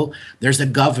level, there's a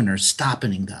governor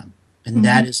stopping them. And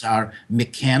that is our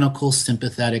mechanical,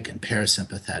 sympathetic, and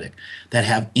parasympathetic that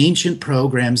have ancient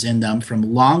programs in them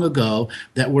from long ago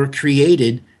that were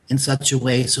created in such a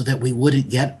way so that we wouldn't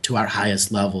get to our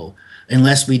highest level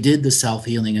unless we did the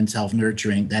self-healing and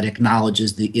self-nurturing that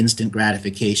acknowledges the instant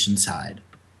gratification side.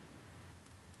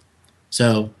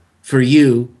 So for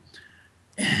you,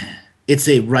 it's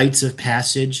a rites of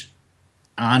passage,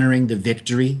 honoring the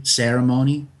victory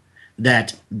ceremony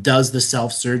that does the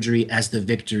self-surgery as the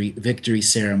victory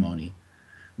ceremony,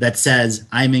 that says,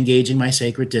 I'm engaging my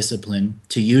sacred discipline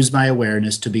to use my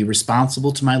awareness to be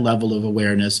responsible to my level of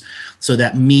awareness so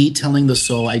that me telling the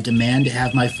soul I demand to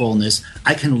have my fullness,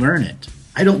 I can learn it.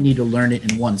 I don't need to learn it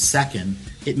in 1 second.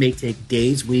 It may take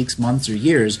days, weeks, months, or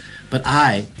years, but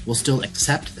I will still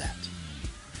accept that.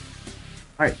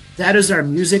 All right, that is our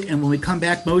music, and when we come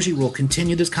back, Moji, we'll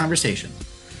continue this conversation.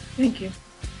 Thank you.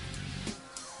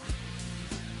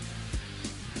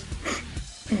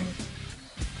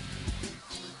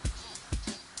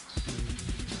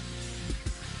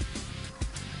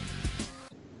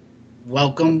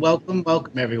 Welcome,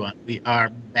 everyone. We are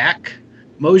back.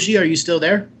 Moji, are you still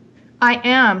there? I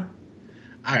am.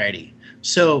 Alrighty.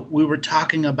 So we were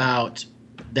talking about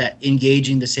that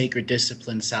engaging the sacred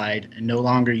discipline side and no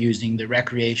longer using the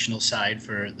recreational side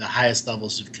for the highest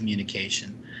levels of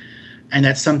communication. And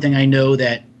that's something I know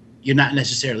that you're not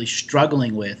necessarily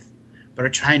struggling with, but are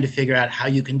trying to figure out how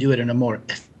you can do it in a more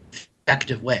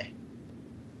effective way.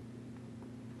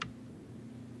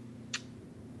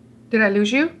 Did I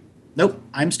lose you? Nope,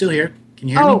 I'm still here. Can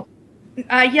you hear me?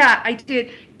 Yeah, I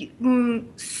did.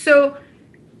 So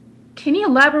can you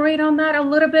elaborate on that a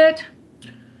little bit?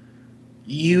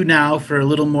 You now, for a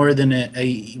little more than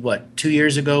 2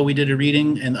 years ago, we did a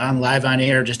reading and on live on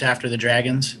air just after the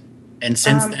Dragons. And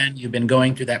since then, you've been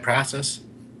going through that process?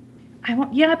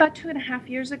 About 2.5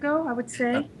 years ago, I would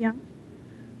say. Yeah.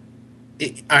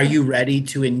 Are you ready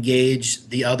to engage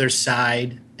the other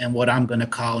side and what I'm going to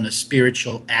call a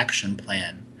spiritual action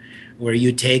plan, where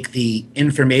you take the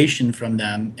information from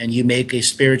them and you make a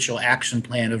spiritual action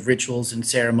plan of rituals and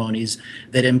ceremonies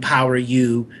that empower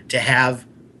you to have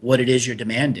what it is you're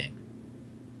demanding?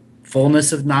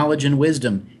 Fullness of knowledge and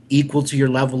wisdom equal to your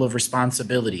level of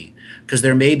responsibility, because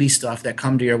there may be stuff that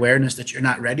come to your awareness that you're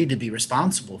not ready to be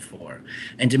responsible for,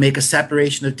 and to make a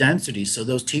separation of density so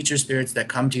those teacher spirits that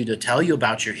come to you to tell you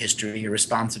about your history, your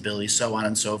responsibility, so on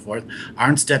and so forth,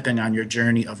 aren't stepping on your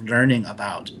journey of learning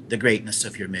about the greatness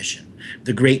of your mission,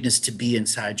 the greatness to be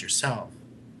inside yourself.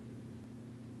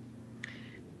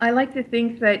 I like to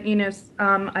think that,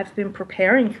 I've been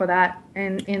preparing for that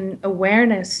and in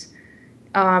awareness.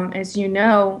 As you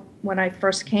know, when I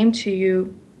first came to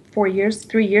you 4 years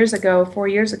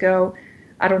ago,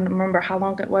 I don't remember how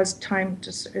long it was. Time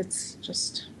just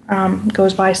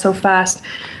goes by so fast.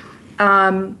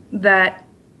 That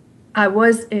I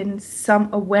was in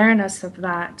some awareness of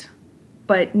that,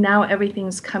 but now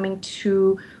everything's coming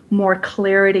to more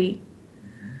clarity.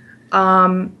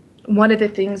 One of the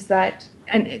things that,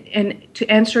 and to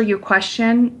answer your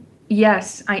question,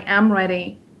 yes, I am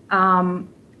ready.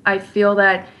 I feel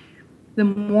that the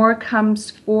more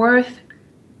comes forth,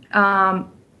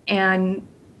 and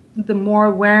the more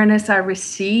awareness I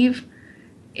receive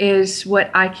is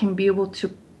what I can be able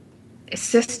to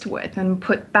assist with and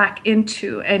put back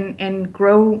into and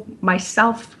grow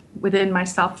myself within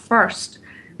myself first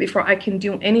before I can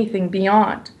do anything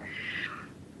beyond.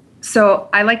 So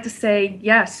I like to say,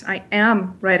 yes, I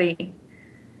am ready.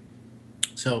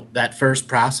 So that first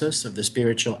process of the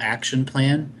spiritual action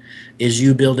plan is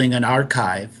you building an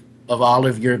archive of all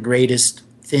of your greatest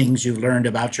things you've learned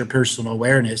about your personal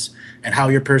awareness and how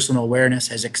your personal awareness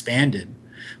has expanded,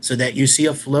 so that you see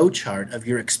a flow chart of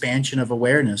your expansion of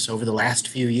awareness over the last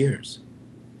few years.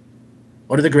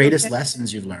 What are the greatest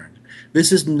lessons you've learned?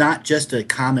 This is not just a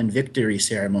common victory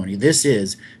ceremony. This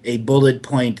is a bullet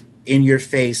point in your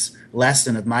face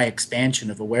lesson of my expansion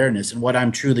of awareness and what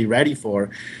I'm truly ready for,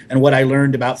 and what I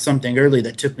learned about something early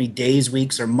that took me days,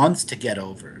 weeks, or months to get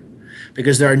over.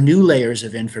 Because there are new layers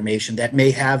of information that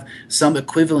may have some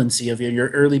equivalency of your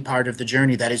early part of the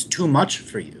journey that is too much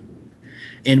for you.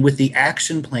 And with the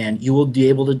action plan, you will be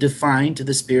able to define to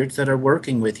the spirits that are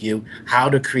working with you how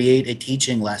to create a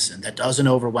teaching lesson that doesn't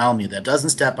overwhelm you, that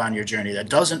doesn't step on your journey, that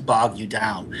doesn't bog you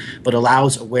down, but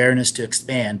allows awareness to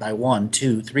expand by 1,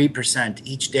 2, 3%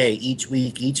 each day, each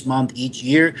week, each month, each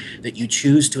year that you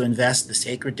choose to invest the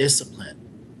sacred discipline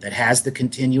that has the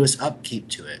continuous upkeep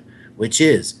to it, which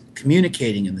is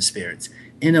communicating in the spirits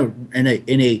in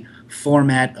a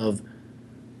format of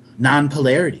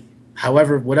non-polarity.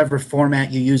 However, whatever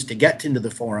format you use to get into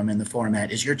the forum and the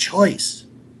format is your choice.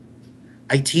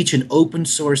 I teach an open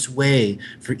source way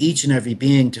for each and every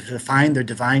being to define their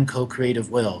divine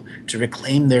co-creative will, to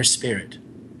reclaim their spirit.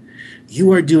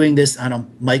 You are doing this on a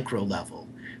micro level.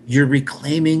 You're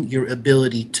reclaiming your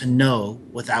ability to know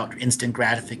without instant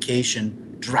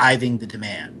gratification driving the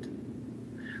demand.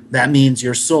 That means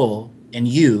your soul and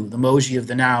you, the Moji of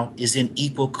the now, is in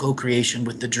equal co-creation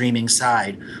with the dreaming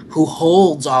side, who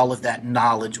holds all of that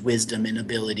knowledge, wisdom, and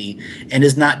ability, and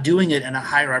is not doing it in a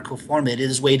hierarchical form. It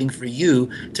is waiting for you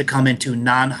to come into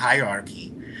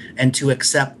non-hierarchy and to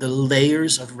accept the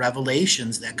layers of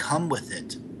revelations that come with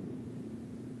it.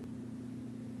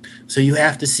 So you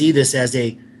have to see this as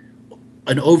an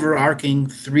overarching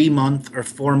 3-month or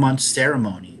 4-month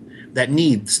ceremony that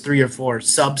needs 3 or 4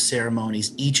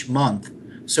 sub-ceremonies each month.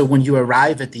 So when you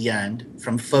arrive at the end,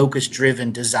 from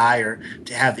focus-driven desire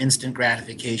to have instant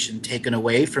gratification taken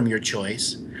away from your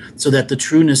choice, so that the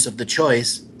trueness of the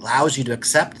choice allows you to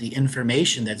accept the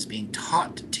information that's being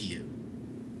taught to you.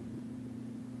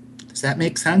 Does that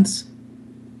make sense?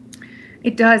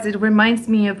 It does. It reminds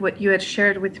me of what you had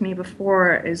shared with me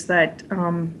before, is that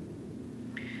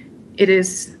it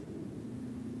is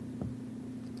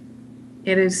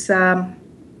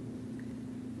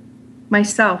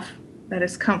myself that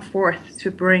has come forth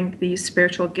to bring these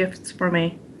spiritual gifts for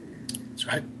me. That's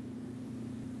right.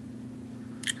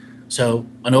 So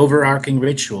an overarching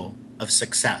ritual of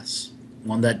success,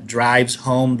 one that drives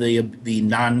home the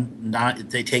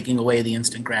taking away the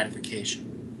instant gratification.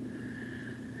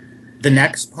 The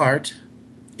next part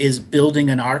is building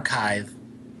an archive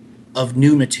of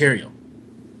new material,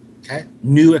 okay?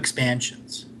 New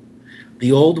expansions.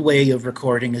 The old way of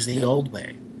recording is the old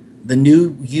way. The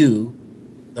new you,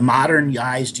 the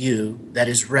modernized you that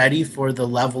is ready for the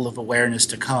level of awareness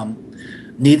to come,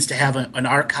 needs to have an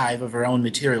archive of our own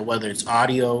material, whether it's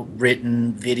audio,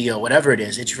 written, video, whatever it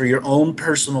is. It's for your own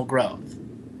personal growth.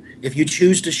 If you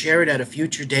choose to share it at a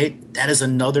future date, that is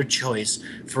another choice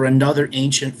for another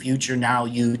ancient future now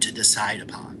you to decide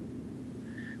upon.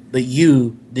 But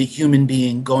you, the human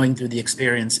being going through the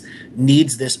experience,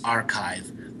 needs this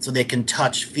archive so they can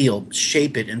touch, feel,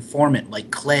 shape it, and form it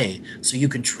like clay, so you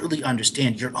can truly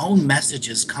understand your own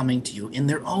messages coming to you in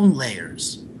their own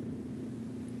layers.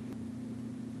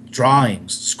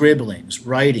 Drawings, scribblings,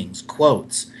 writings,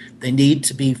 quotes, they need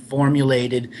to be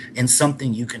formulated in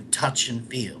something you can touch and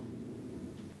feel.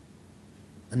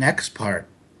 The next part,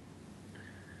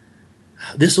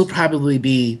 this will probably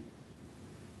be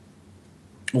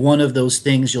one of those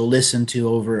things you'll listen to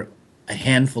over a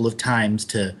handful of times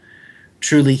to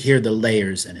truly hear the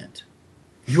layers in it.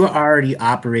 You are already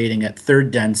operating at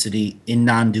third density in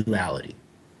non-duality.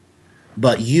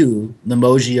 But you, the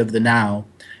Moji of the now,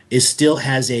 still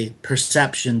has a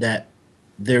perception that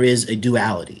there is a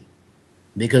duality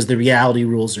because the reality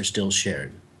rules are still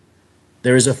shared.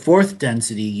 There is a fourth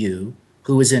density you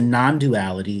who is in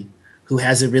non-duality, who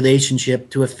has a relationship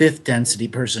to a fifth density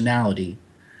personality,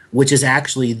 which is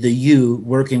actually the you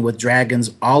working with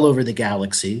dragons all over the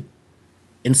galaxy,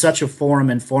 in such a form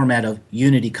and format of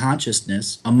unity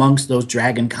consciousness amongst those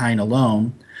dragon kind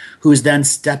alone, who is then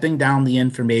stepping down the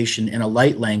information in a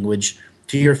light language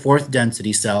to your fourth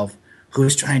density self, who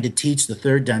is trying to teach the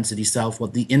third density self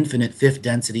what the infinite fifth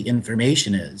density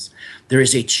information is. There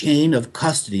is a chain of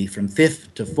custody from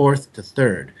fifth to fourth to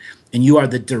third, and you are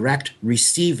the direct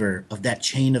receiver of that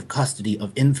chain of custody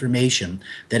of information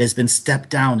that has been stepped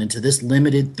down into this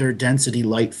limited third density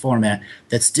light format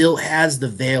that still has the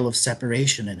veil of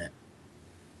separation in it.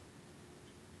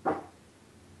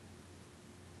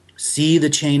 See the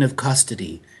chain of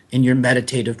custody in your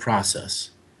meditative process,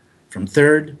 from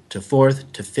third to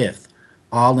fourth to fifth,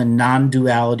 all in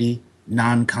non-duality,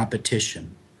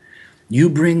 non-competition. You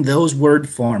bring those word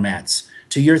formats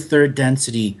to your third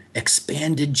density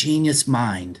expanded genius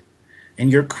mind,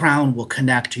 and your crown will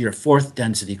connect to your fourth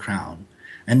density crown.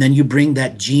 And then you bring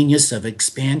that genius of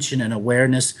expansion and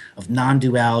awareness of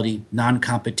non-duality,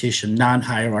 non-competition,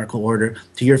 non-hierarchical order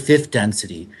to your fifth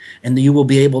density. And you will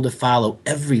be able to follow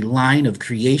every line of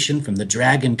creation from the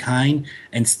dragon kind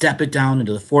and step it down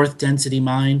into the fourth density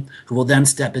mind, who will then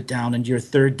step it down into your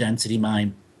third density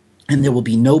mind. And there will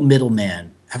be no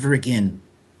middleman ever again.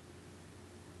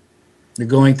 You're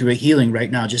going through a healing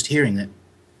right now, just hearing it.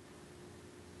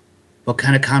 What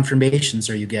kind of confirmations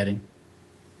are you getting?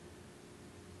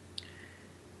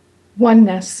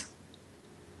 Oneness.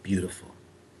 Beautiful.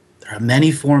 There are many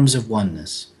forms of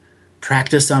oneness.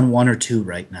 Practice on one or two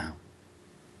right now.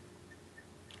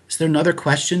 Is there another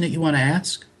question that you want to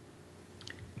ask?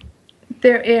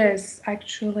 There is,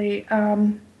 actually.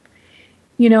 In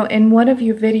one of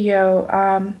your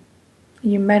video,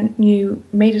 you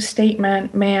made a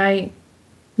statement. May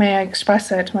I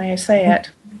express it? May I say it?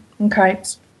 Okay.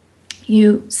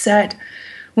 You said,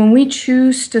 when we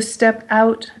choose to step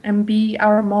out and be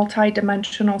our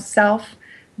multidimensional self,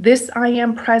 this I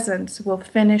am presence will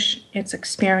finish its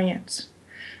experience.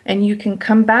 And you can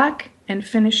come back and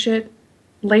finish it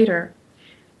later.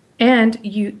 And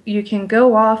you can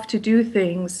go off to do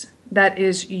things that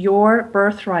is your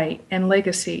birthright and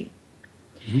legacy.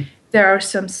 Mm-hmm. There are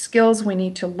some skills we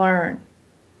need to learn.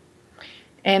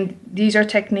 And these are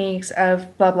techniques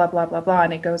of blah, blah, blah, blah, blah,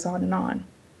 and it goes on and on.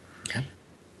 Okay.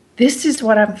 This is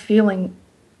what I'm feeling,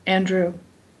 Andrew.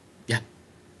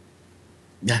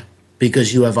 Yeah,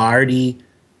 because you have already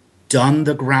done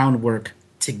the groundwork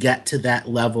to get to that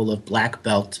level of black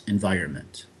belt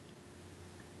environment.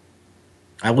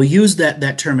 I will use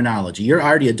that terminology. You're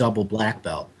already a double black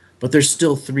belt, but there's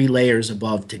still 3 layers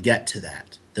above to get to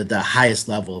that, the highest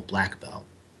level of black belt.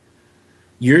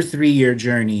 Your 3-year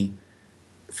journey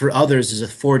for others is a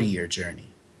 40-year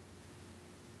journey.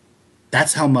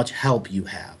 That's how much help you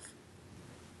have.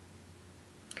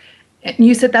 And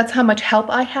you said that's how much help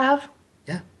I have?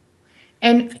 Yeah.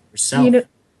 And yourself.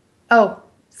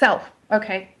 Self.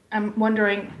 Okay. I'm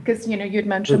wondering, because you'd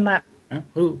mentioned that.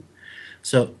 Who?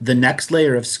 So the next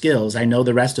layer of skills, I know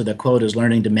the rest of the quote is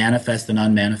learning to manifest and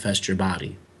unmanifest your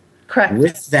body. Correct.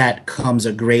 With that comes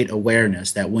a great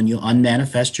awareness that when you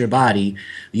unmanifest your body,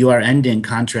 you are ending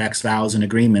contracts, vows, and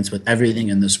agreements with everything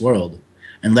in this world,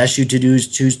 unless you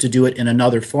choose to do it in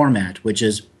another format, which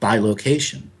is by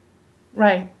location.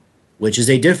 Right. Which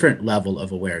is a different level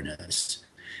of awareness,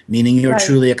 meaning you're right.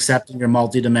 truly accepting your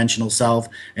multidimensional self.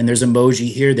 And there's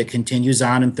emoji here that continues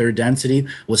on in third density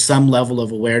with some level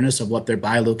of awareness of what their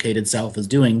bilocated self is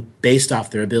doing based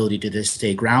off their ability to just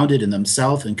stay grounded in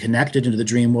themselves and connected into the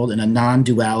dream world in a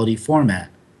non-duality format.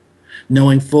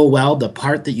 Knowing full well the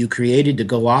part that you created to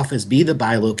go off as be the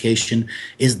bilocation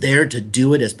is there to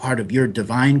do it as part of your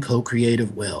divine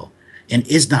co-creative will and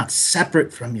is not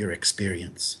separate from your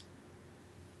experience.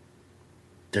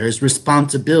 There is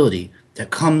responsibility that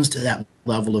comes to that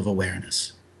level of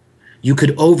awareness. You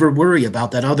could over worry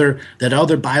about that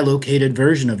other bilocated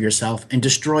version of yourself and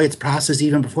destroy its process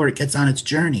even before it gets on its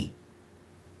journey.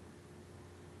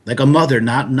 Like a mother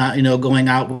not going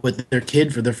out with their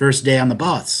kid for their first day on the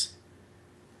bus.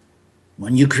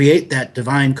 When you create that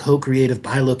divine co-creative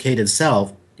bilocated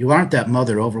self, you aren't that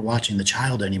mother overwatching the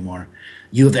child anymore.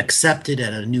 You have accepted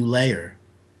at a new layer.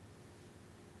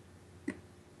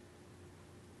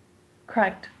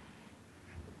 Correct.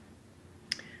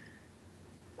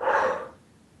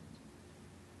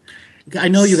 I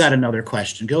know you got another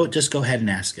question. Just go ahead and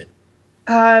ask it.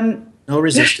 No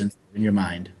resistance in your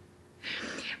mind.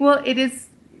 Well, it is.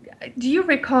 Do you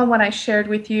recall when I shared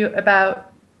with you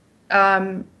about,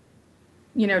 turning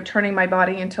my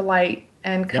body into light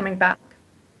and coming back?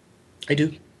 I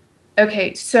do.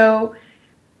 Okay, so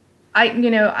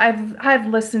I've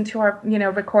listened to our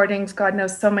recordings, God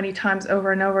knows, so many times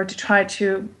over and over to try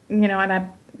to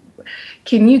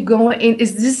can you go in?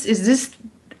 Is this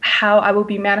how I will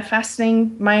be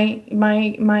manifesting my.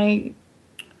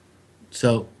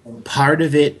 So part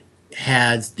of it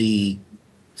has the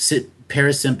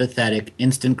parasympathetic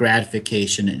instant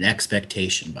gratification and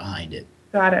expectation behind it.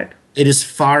 Got it. It is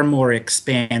far more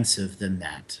expansive than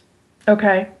that.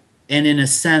 Okay. And in a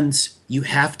sense, you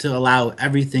have to allow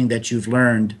everything that you've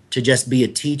learned to just be a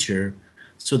teacher.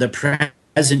 So the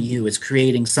present you is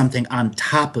creating something on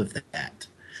top of that.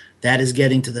 That is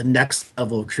getting to the next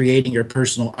level of creating your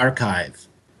personal archive.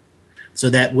 So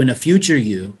that when a future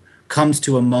you comes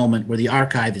to a moment where the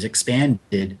archive is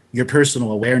expanded, your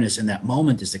personal awareness in that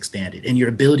moment is expanded, and your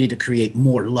ability to create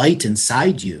more light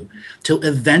inside you, till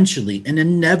eventually and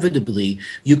inevitably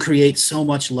you create so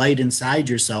much light inside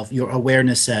yourself, your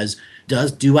awareness says,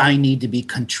 do I need to be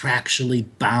contractually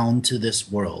bound to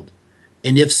this world?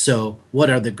 And if so,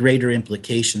 what are the greater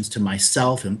implications to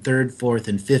myself in third, fourth,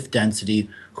 and fifth density,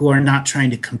 who are not trying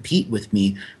to compete with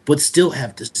me, but still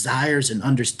have desires and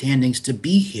understandings to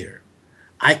be here?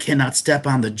 I cannot step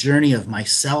on the journey of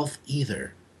myself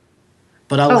either,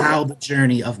 but allow the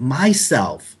journey of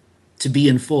myself to be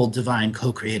in full divine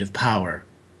co-creative power.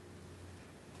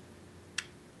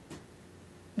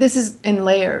 This is in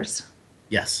layers.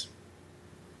 Yes.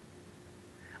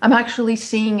 I'm actually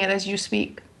seeing it as you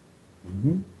speak.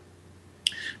 Mm-hmm.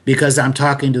 Because I'm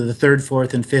talking to the third,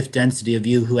 fourth, and fifth density of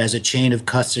you who has a chain of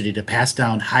custody to pass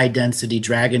down high density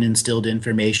dragon instilled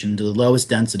information to the lowest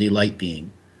density light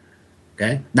being.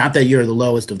 Okay? Not that you're the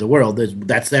lowest of the world.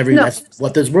 That's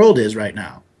what this world is right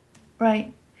now.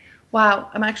 Right. Wow.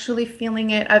 I'm actually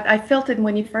feeling it. I felt it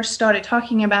when you first started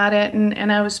talking about it,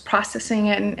 and I was processing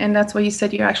it. And that's why you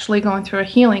said you're actually going through a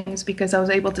healing, is because I was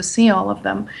able to see all of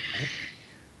them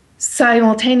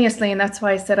simultaneously. And that's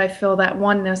why I said I feel that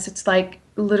oneness. It's like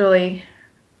literally.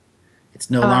 It's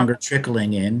no longer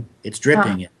trickling in. It's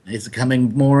dripping in. It's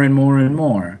coming more and more and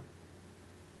more.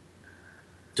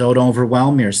 Don't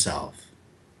overwhelm yourself.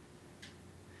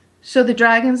 So the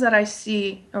dragons that I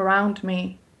see around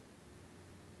me.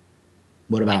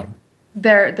 What about them?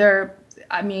 They're.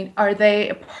 I mean, are they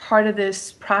a part of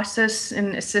this process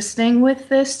in assisting with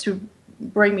this to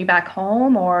bring me back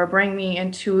home or bring me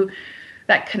into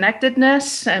that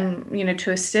connectedness and,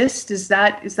 to assist? Is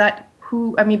that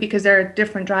who? I mean, because there are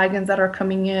different dragons that are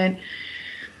coming in.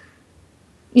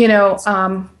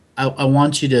 I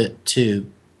want you to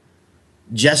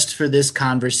just for this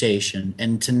conversation,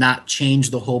 and to not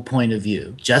change the whole point of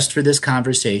view, just for this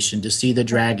conversation, to see the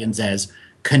dragons as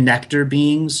connector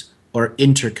beings or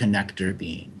interconnector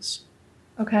beings.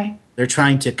 Okay. They're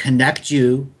trying to connect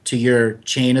you to your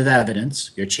chain of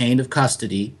evidence, your chain of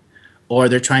custody, or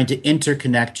they're trying to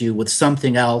interconnect you with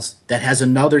something else that has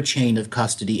another chain of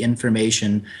custody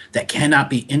information that cannot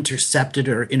be intercepted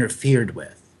or interfered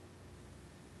with.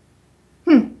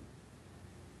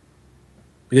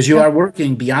 Because you are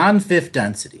working beyond fifth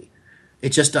density. It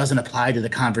just doesn't apply to the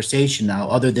conversation now,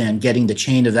 other than getting the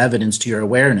chain of evidence to your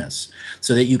awareness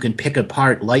so that you can pick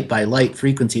apart light by light,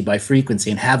 frequency by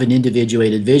frequency, and have an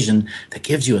individuated vision that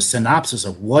gives you a synopsis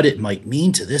of what it might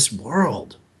mean to this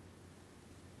world.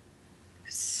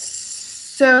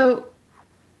 So,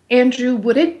 Andrew,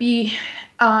 would it be,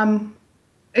 I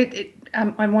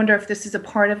wonder if this is a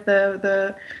part of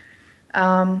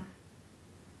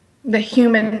the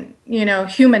human,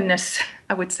 humanness,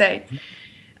 I would say,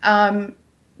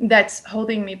 that's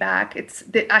holding me back. It's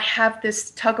that I have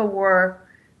this tug of war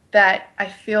that I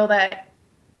feel that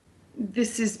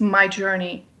this is my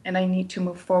journey and I need to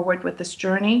move forward with this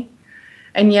journey.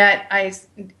 And yet is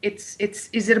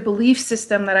it a belief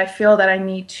system that I feel that I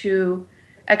need to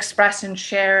express and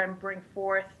share and bring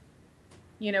forth,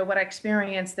 what I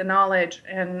experienced, the knowledge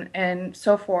and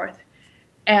so forth.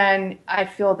 And I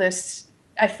feel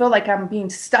like I'm being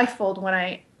stifled when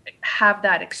I have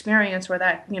that experience or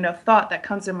that, thought that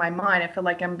comes in my mind. I feel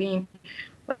like I'm being,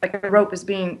 like a rope is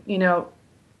being,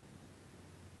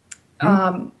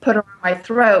 put around my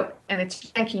throat, and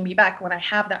it's yanking me back when I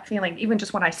have that feeling, even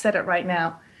just when I said it right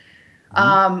now.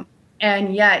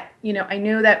 And yet, I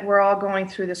know that we're all going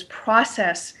through this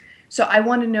process. So I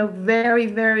want to know very,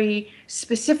 very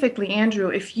specifically, Andrew,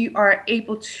 if you are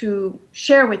able to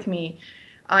share with me.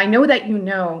 I know that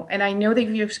and I know that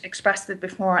you've expressed it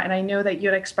before, and I know that you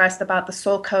had expressed about the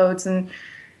soul codes and,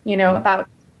 about,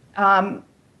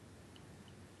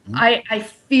 I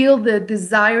feel the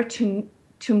desire to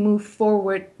move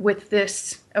forward with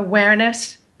this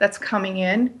awareness that's coming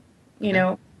in,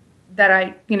 that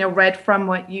I, read from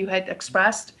what you had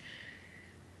expressed,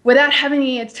 without having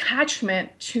any attachment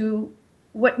to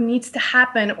what needs to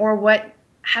happen or what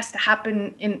has to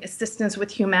happen in assistance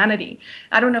with humanity.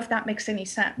 I don't know if that makes any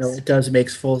sense. No, it does. It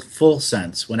makes full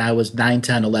sense. When I was 9,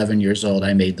 10, 11 years old,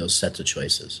 I made those sets of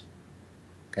choices.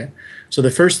 Okay? So the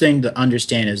first thing to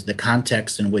understand is the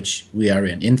context in which we are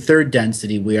in. In third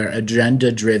density, we are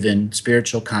agenda-driven,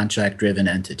 spiritual contract-driven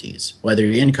entities. Whether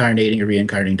you're incarnating or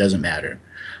reincarnating doesn't matter.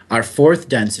 Our fourth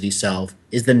density self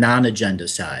is the non-agenda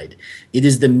side. It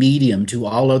is the medium to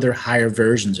all other higher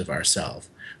versions of ourself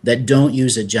that don't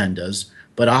use agendas,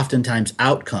 but oftentimes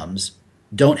outcomes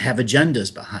don't have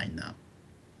agendas behind them.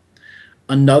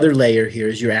 Another layer here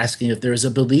is you're asking if there is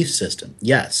a belief system.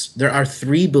 Yes, there are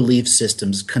 3 belief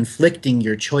systems conflicting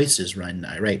your choices right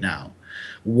now.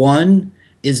 One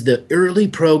is the early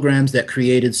programs that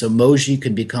created so Moji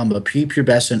could become a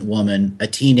prepubescent woman, a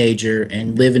teenager,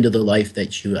 and live into the life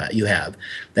that you have.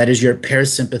 That is your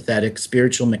parasympathetic,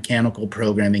 spiritual, mechanical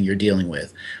programming you're dealing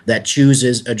with that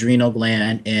chooses adrenal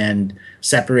gland and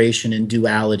separation and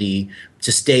duality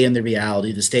to stay in the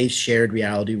reality, to stay shared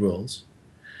reality rules.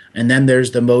 And then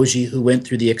there's the Moji who went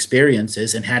through the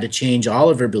experiences and had to change all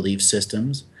of her belief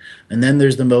systems. And then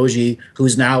there's the Moji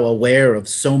who's now aware of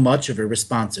so much of her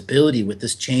responsibility with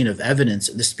this chain of evidence,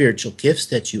 the spiritual gifts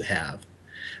that you have,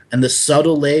 and the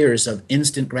subtle layers of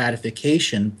instant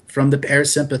gratification from the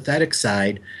parasympathetic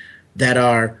side that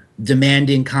are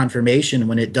demanding confirmation.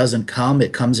 When it doesn't come,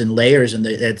 it comes in layers, and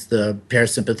it's the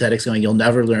parasympathetic going, you'll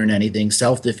never learn anything,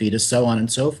 self-defeat, so on and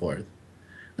so forth.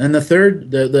 And the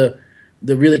third,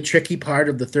 the really tricky part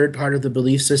of the third part of the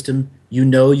belief system, you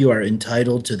know you are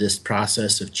entitled to this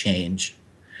process of change,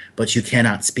 but you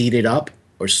cannot speed it up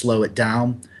or slow it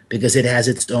down because it has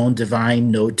its own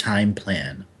divine no-time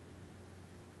plan.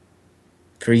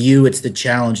 For you, it's the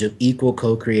challenge of equal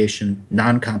co-creation,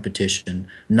 non-competition,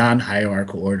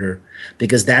 non-hierarchical order,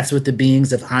 because that's what the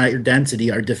beings of higher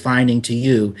density are defining to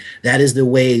you. That is the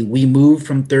way we move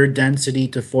from third density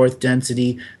to fourth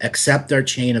density, accept our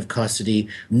chain of custody,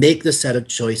 make the set of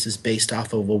choices based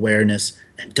off of awareness,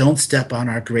 and don't step on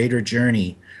our greater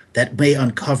journey that may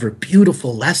uncover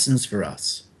beautiful lessons for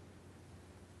us.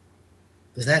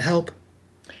 Does that help?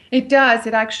 It does.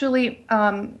 It actually...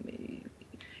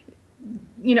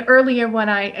 earlier when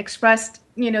I expressed,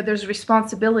 there's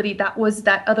responsibility, that was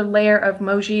that other layer of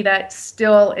Moji that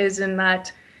still is in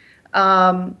that,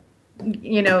 the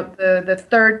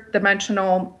third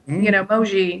dimensional,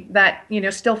 Moji that,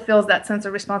 still feels that sense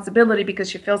of responsibility because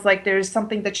she feels like there's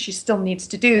something that she still needs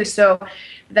to do. So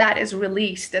that is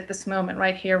released at this moment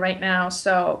right here, right now.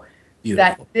 So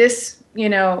Beautiful. That this,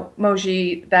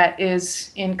 Moji that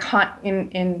is in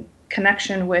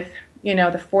connection with,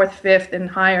 the fourth, fifth, and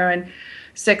higher, and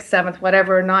 6th, 7th,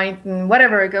 whatever, 9th, and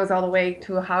whatever it goes all the way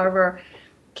to, however,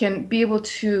 can be able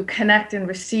to connect and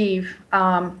receive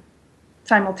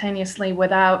simultaneously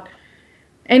without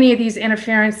any of these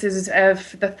interferences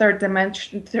of the third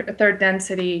dimension, third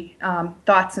density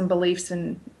thoughts and beliefs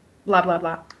and blah, blah,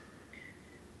 blah.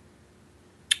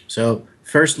 So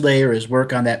first layer is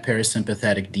work on that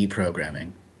parasympathetic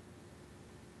deprogramming.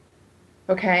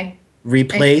 Okay.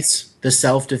 Replace the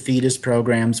self-defeatist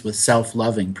programs with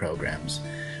self-loving programs.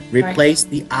 Replace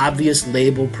the obvious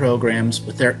label programs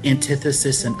with their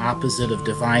antithesis and opposite of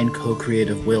divine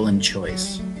co-creative will and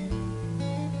choice.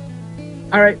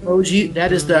 All right, Moji,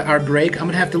 that is our break. I'm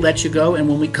going to have to let you go, and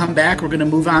when we come back, we're going to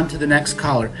move on to the next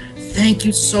caller. Thank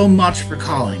you so much for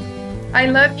calling. I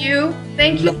love you.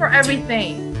 Thank you for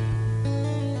everything.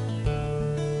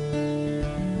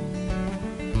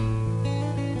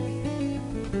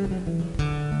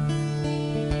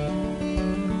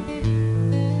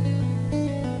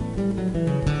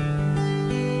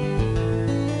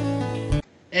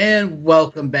 And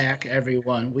welcome back,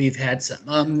 everyone. We've had some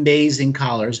amazing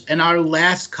callers. And our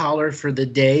last caller for the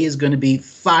day is going to be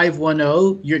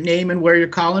 510. Your name and where you're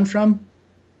calling from?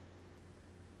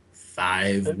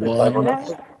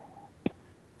 510.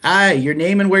 Hi, your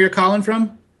name and where you're calling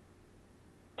from?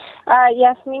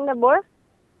 Yasmin Nabor.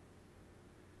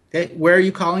 Okay, where are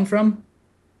you calling from?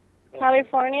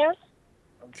 California.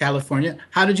 California.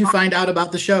 How did you find out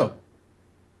about the show?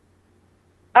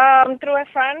 Through a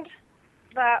friend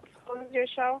that follows your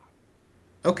show.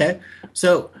 Okay.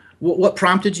 So what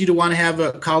prompted you to want to have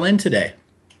a call in today?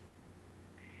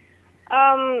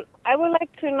 I would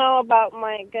like to know about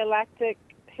my galactic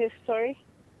history.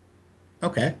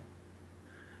 Okay.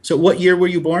 So what year were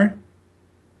you born?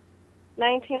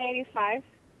 1985.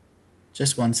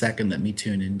 Just 1 second. Let me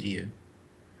tune into you.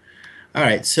 All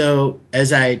right. So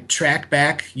as I track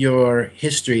back your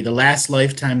history, the last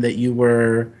lifetime that you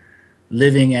were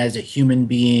living as a human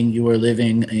being, you were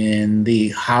living in the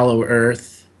Hollow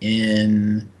Earth,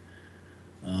 in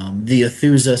the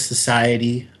Athusa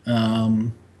Society.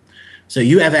 So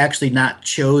you have actually not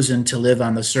chosen to live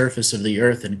on the surface of the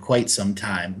earth in quite some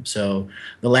time. So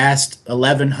the last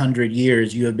 1100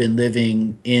 years you have been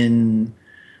living in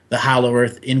the Hollow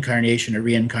Earth incarnation or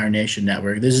reincarnation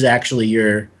network. This is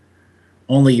actually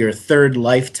only your third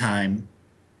lifetime.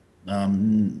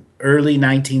 Early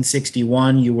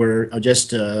 1961, you were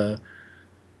just a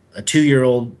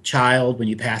 2-year-old child when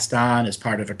you passed on as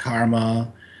part of a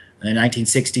karma. In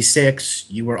 1966,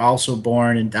 you were also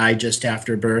born and died just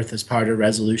after birth as part of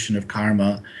resolution of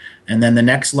karma. And then the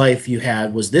next life you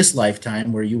had was this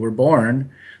lifetime where you were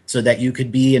born so that you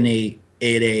could be in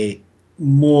a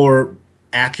more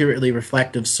accurately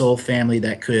reflective soul family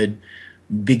that could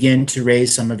begin to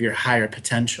raise some of your higher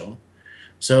potential.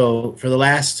 So for the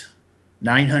last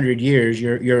 900 years,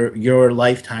 your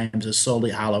lifetimes is solely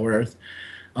Hollow Earth.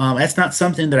 That's not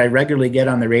something that I regularly get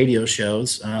on the radio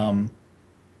shows.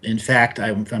 In fact,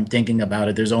 if I'm thinking about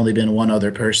it, there's only been one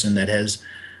other person that has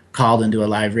called into a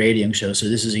live radio show, so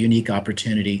this is a unique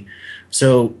opportunity.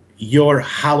 So your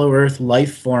Hollow Earth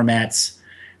life formats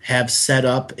have set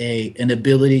up an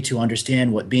ability to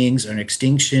understand what beings are in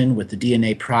extinction with the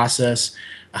DNA process,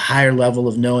 a higher level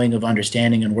of knowing, of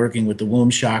understanding and working with the womb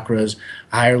chakras,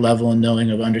 a higher level of knowing,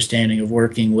 of understanding, of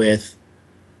working with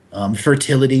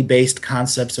fertility-based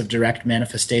concepts of direct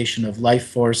manifestation of life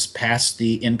force past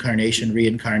the incarnation,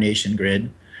 reincarnation grid.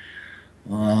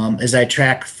 As I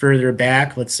track further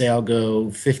back, let's say I'll go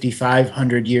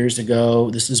 5,500 years ago.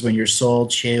 This is when your soul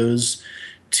chose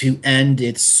to end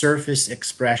its surface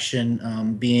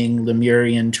expression, being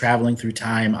Lemurian, traveling through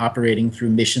time, operating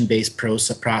through mission-based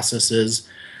processes.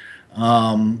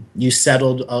 You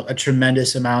settled a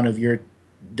tremendous amount of your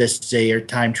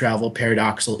time travel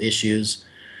paradoxal issues.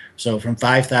 So from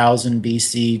 5,000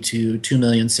 BC to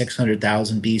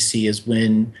 2,600,000 BC is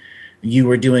when you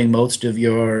were doing most of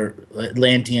your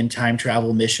Atlantean time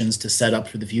travel missions to set up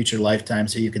for the future lifetime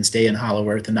so you can stay in Hollow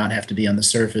Earth and not have to be on the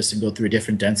surface and go through a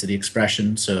different density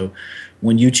expression. So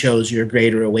when you chose your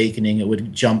greater awakening, it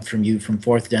would jump from you from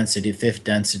 4th density to 5th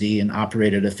density and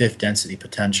operate at a 5th density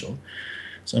potential.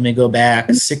 So let me go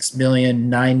back 6 million,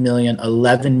 9 million,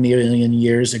 11 million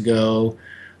years ago.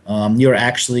 You're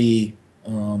actually,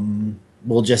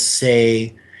 we'll just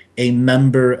say, a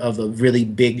member of a really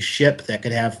big ship that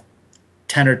could have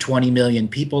 10 or 20 million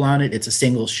people on it. It's a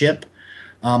single ship.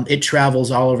 It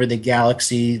travels all over the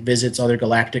galaxy, visits other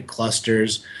galactic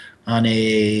clusters on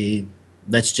a,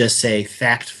 let's just say,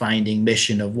 fact-finding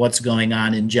mission of what's going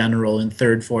on in general in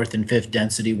 3rd, 4th, and 5th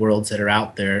density worlds that are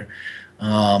out there,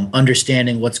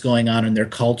 understanding what's going on in their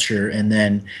culture, and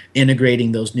then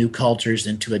integrating those new cultures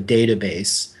into a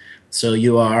database. So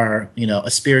you are,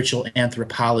 a spiritual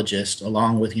anthropologist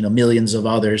along with, millions of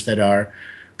others that are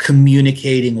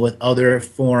communicating with other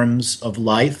forms of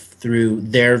life through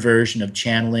their version of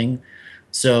channeling.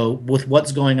 So with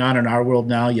what's going on in our world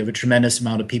now, you have a tremendous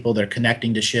amount of people that are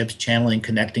connecting to ships, channeling,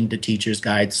 connecting to teachers,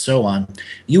 guides, so on.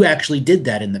 You actually did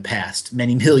that in the past,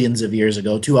 many millions of years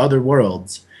ago, to other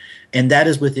worlds. And that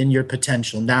is within your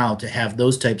potential now to have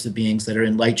those types of beings that are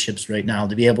in light ships right now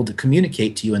to be able to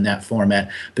communicate to you in that format,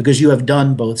 because you have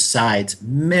done both sides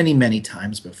many, many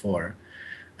times before.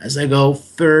 As I go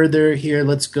further here,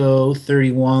 let's go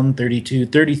 31, 32,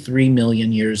 33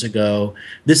 million years ago.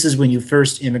 This is when you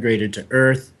first immigrated to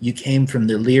Earth. You came from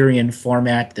the Lyrian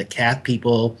format, the Cat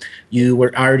people. You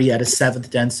were already at a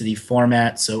 7th density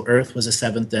format, so Earth was a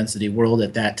 7th density world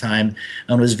at that time,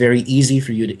 and it was very easy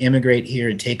for you to immigrate here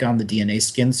and take on the DNA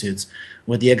skin suits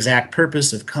with the exact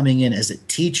purpose of coming in as a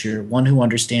teacher, one who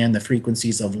understands the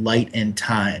frequencies of light and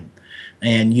time.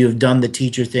 And you've done the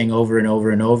teacher thing over and over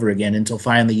and over again until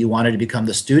finally you wanted to become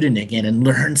the student again and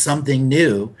learn something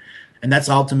new. And that's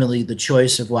ultimately the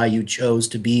choice of why you chose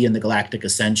to be in the Galactic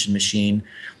Ascension machine.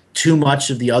 Too much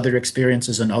of the other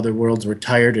experiences in other worlds were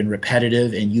tired and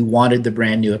repetitive, and you wanted the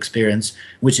brand new experience,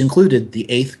 which included the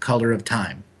 8th color of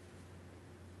time.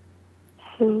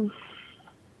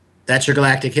 That's your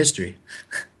galactic history.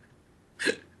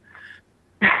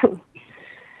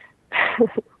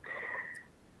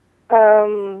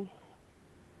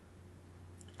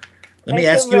 Let me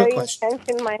ask you a question. Tense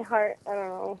in my heart. I don't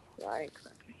know why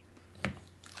exactly.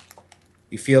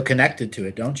 You feel connected to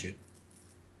it, don't you?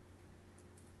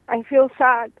 I feel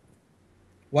sad.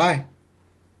 Why?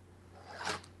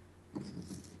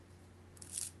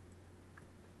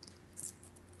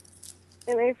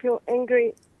 And I feel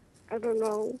angry. I don't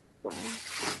know why.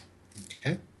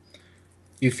 Okay.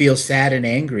 You feel sad and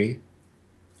angry.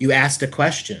 You asked a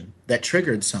question that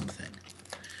triggered something.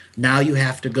 Now you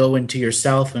have to go into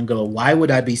yourself and go, why would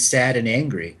I be sad and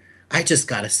angry? I just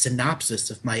got a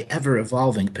synopsis of my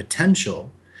ever-evolving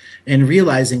potential. and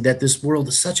realizing that this world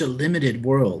is such a limited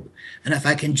world. And if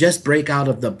I can just break out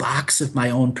of the box of my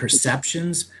own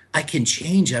perceptions, I can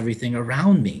change everything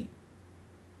around me.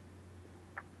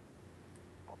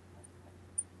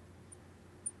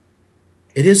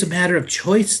 It is a matter of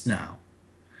choice now.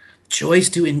 Choice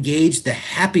to engage the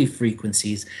happy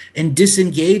frequencies and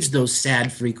disengage those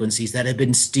sad frequencies that have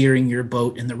been steering your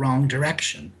boat in the wrong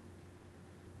direction.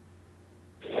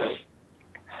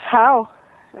 How?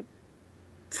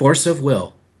 Force of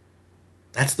will.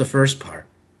 That's the first part.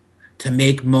 To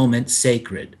make moments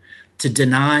sacred. To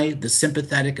deny the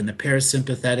sympathetic and the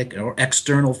parasympathetic or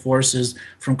external forces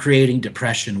from creating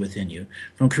depression within you,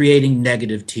 from creating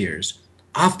negative tears.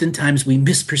 Oftentimes we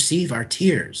misperceive our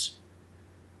tears.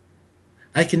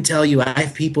 I can tell you, I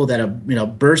have people that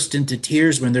have, burst into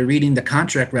tears when they're reading the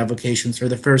contract revocations for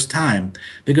the first time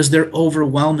because they're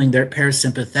overwhelming their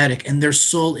parasympathetic and their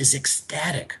soul is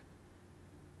ecstatic.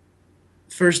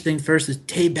 First thing first is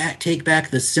take back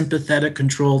the sympathetic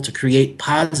control to create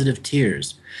positive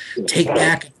tears. Take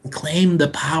back and claim the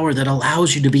power that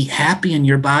allows you to be happy in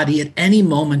your body at any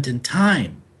moment in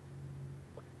time.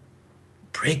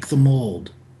 Break the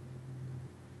mold.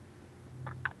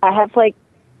 I have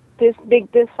this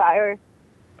big desire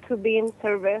to be in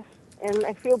service, and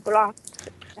I feel blocked,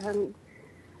 and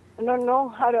I don't know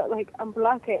how to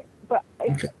unblock it, but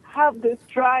I have this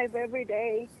drive every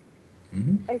day.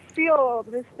 Mm-hmm. I feel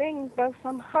this thing, but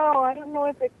somehow I don't know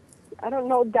if it's,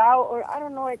 doubt, or I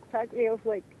don't know exactly.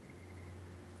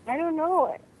 I don't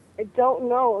know. I don't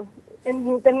know,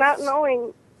 and the not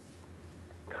knowing,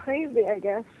 crazy, I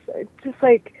guess. It's just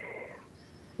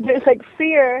there's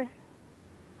fear,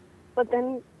 but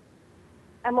then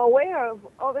I'm aware of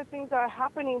all the things that are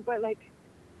happening, but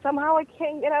somehow I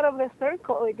can't get out of the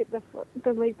circle,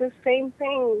 the same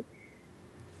thing.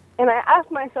 And I ask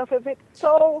myself, if it's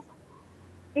so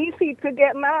easy to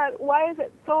get mad, why is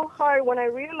it so hard when I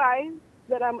realize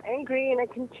that I'm angry and I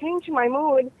can change my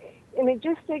mood and it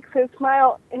just takes a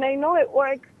smile and I know it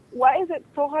works? Why is it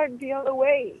so hard the other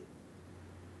way?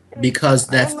 Because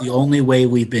that's the only way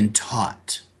we've been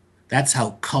taught. That's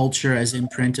how culture has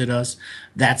imprinted us.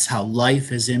 That's how life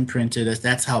has imprinted us.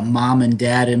 That's how mom and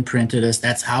dad imprinted us.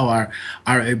 That's how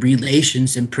our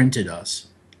relations imprinted us.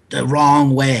 The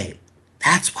wrong way.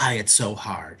 That's why it's so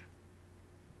hard.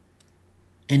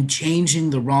 And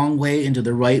changing the wrong way into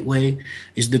the right way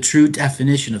is the true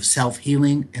definition of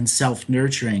self-healing and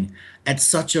self-nurturing at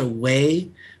such a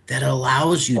way that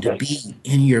allows you to be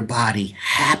in your body,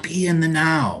 happy in the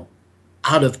now,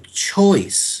 out of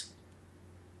choice.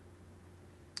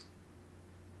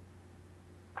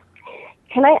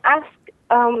 Can I ask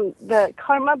the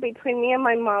karma between me and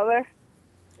my mother?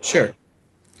 Sure.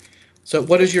 So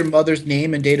what is your mother's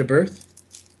name and date of birth?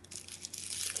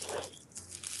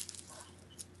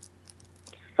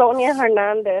 Sonia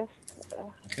Hernandez.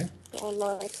 Okay. I don't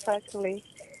know exactly.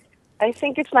 I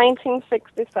think it's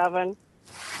 1967.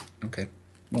 Okay.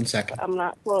 1 second. I'm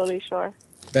not totally sure.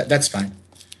 That's fine.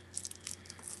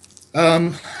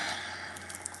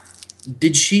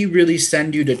 Did she really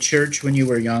send you to church when you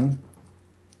were young?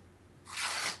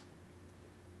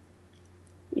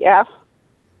 Yeah.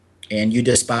 And you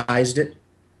despised it?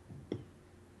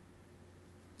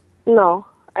 No,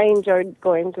 I enjoyed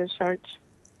going to church.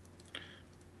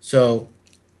 So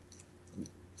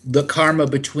the karma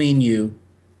between you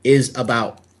is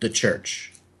about the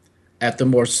church at the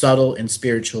more subtle and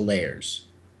spiritual layers.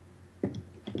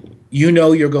 You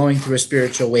know you're going through a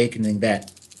spiritual awakening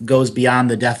that goes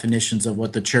beyond the definitions of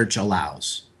what the church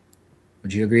allows.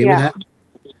 Would you agree with that?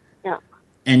 Yeah.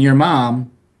 And your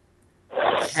mom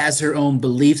has her own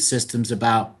belief systems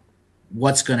about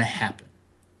what's going to happen.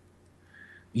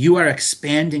 You are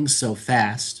expanding so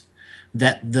fast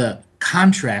that the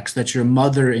contracts that your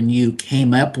mother and you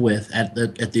came up with at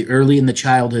the early in the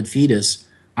childhood fetus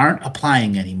aren't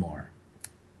applying anymore.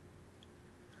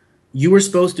 You were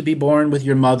supposed to be born with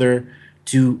your mother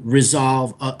to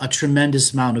resolve a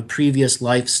tremendous amount of previous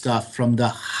life stuff from the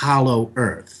hollow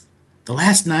earth. The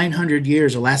last 900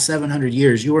 years or last 700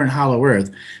 years, you were in hollow earth,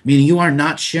 meaning you are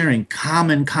not sharing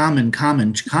common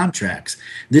contracts.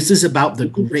 This is about the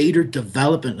greater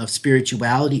development of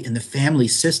spirituality in the family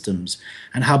systems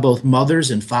and how both mothers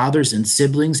and fathers and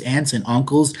siblings, aunts and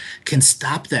uncles can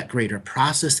stop that greater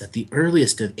process at the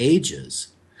earliest of ages,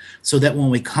 so that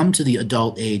when we come to the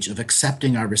adult age of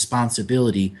accepting our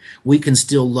responsibility, we can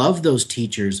still love those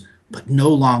teachers, but no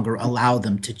longer allow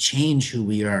them to change who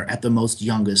we are at the most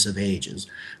youngest of ages,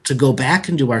 to go back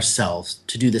into ourselves,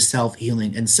 to do the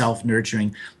self-healing and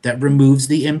self-nurturing that removes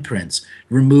the imprints,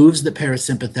 removes the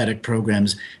parasympathetic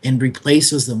programs, and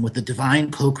replaces them with the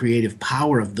divine co-creative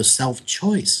power of the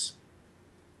self-choice.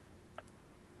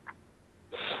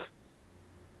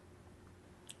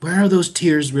 Where are those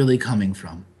tears really coming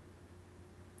from?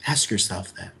 Ask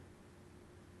yourself that.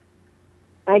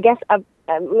 I guess, I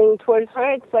mean, towards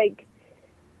her, it's like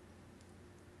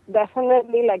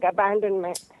definitely like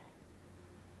abandonment.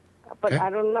 But Okay. I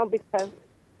don't know, because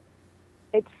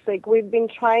it's like we've been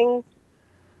trying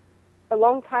a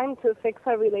long time to fix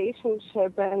our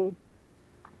relationship, and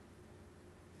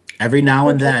Every now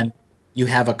and then, you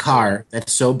have a car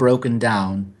that's so broken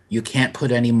down, you can't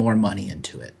put any more money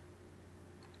into it.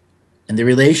 And the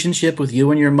relationship with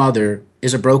you and your mother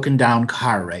is a broken down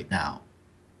car right now.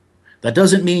 That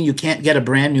doesn't mean you can't get a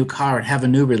brand new car and have a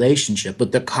new relationship,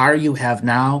 but the car you have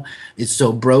now is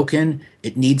so broken,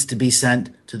 it needs to be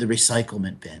sent to the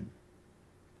recyclement bin.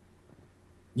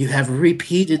 You have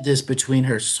repeated this between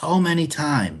her so many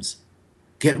times.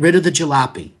 Get rid of the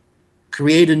jalopy,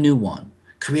 create a new one,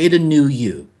 create a new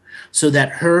you, so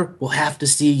that her will have to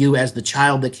see you as the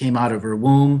child that came out of her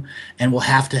womb and will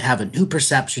have to have a new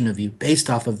perception of you based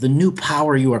off of the new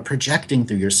power you are projecting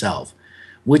through yourself,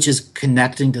 which is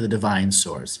connecting to the divine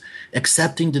source,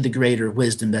 accepting to the greater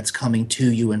wisdom that's coming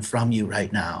to you and from you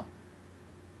right now,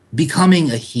 becoming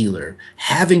a healer,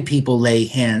 having people lay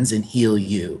hands and heal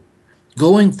you,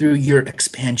 going through your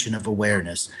expansion of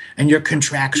awareness and your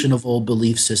contraction of old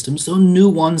belief systems so new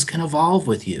ones can evolve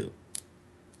with you.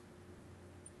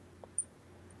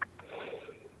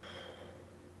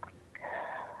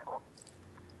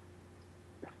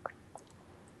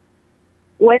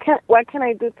 what can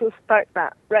I do to start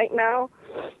that? Right now,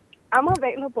 I'm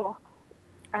available.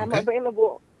 I'm Okay.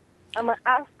 available. I'm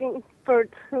asking for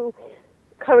to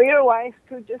career-wise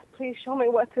to just please show me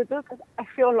what to do, because I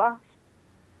feel lost,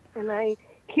 and I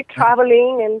keep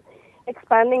traveling and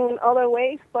expanding in other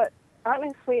ways. But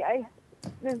honestly,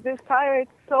 this desire is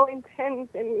so intense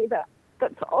in me that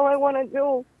that's all I want to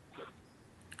do.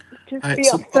 Just All right, be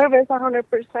so of service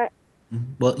 100%.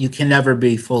 well, you can never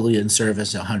be fully in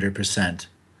service 100%.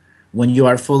 When you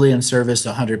are fully in service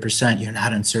 100%, you're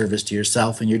not in service to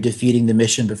yourself and you're defeating the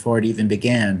mission before it even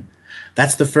began.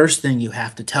 That's the first thing you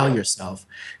have to tell yourself.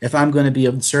 If I'm going to be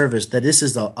of service, that this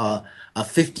is a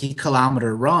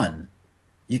 50-kilometer run.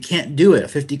 You can't do it, a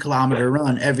 50-kilometer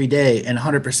run every day and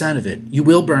 100% of it. You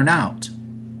will burn out.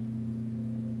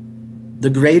 The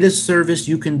greatest service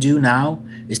you can do now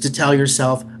is to tell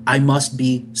yourself, I must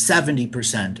be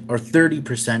 70% or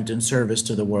 30% in service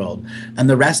to the world, and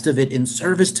the rest of it in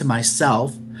service to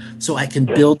myself, so I can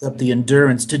build up the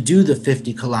endurance to do the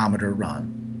 50-kilometer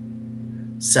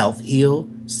run. Self-heal,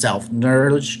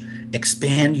 self-nourish,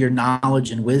 expand your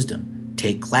knowledge and wisdom.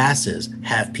 Take classes,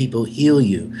 have people heal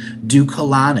you, do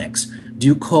colonics,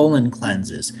 do colon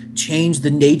cleanses, change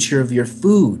the nature of your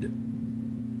food.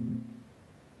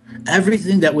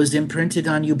 Everything that was imprinted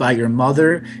on you by your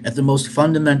mother at the most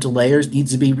fundamental layers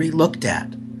needs to be relooked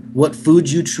at. What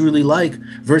foods you truly like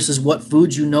versus what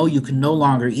foods you know you can no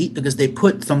longer eat because they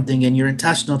put something in your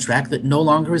intestinal tract that no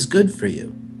longer is good for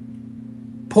you.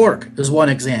 Pork is one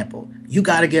example you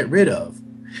got to get rid of.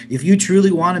 If you truly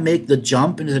want to make the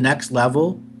jump into the next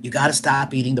level, you got to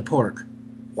stop eating the pork.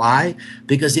 Why?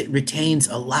 Because it retains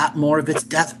a lot more of its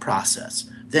death process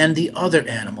than the other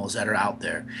animals that are out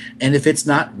there. And if it's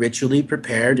not ritually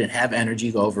prepared and have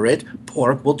energy over it,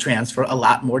 pork will transfer a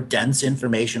lot more dense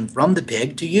information from the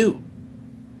pig to you.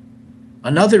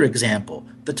 Another example,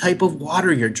 the type of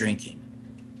water you're drinking.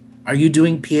 Are you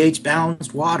doing pH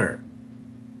balanced water?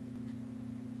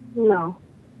 No.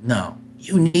 No.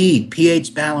 You need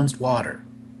pH balanced water.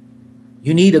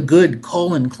 You need a good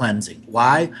colon cleansing.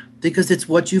 Why? Because it's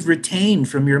what you've retained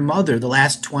from your mother the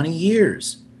last 20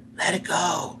 years. Let it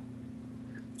go.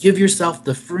 Give yourself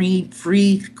the free,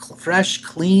 fresh,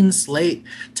 clean slate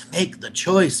to make the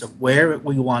choice of where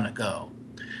we want to go,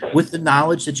 with the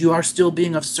knowledge that you are still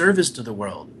being of service to the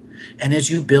world. And as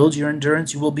you build your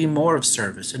endurance, you will be more of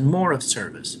service and more of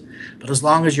service. But as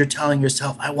long as you're telling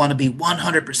yourself, I want to be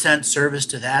 100% service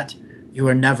to that, you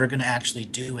are never going to actually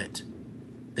do it.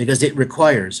 Because it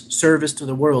requires service to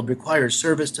the world, requires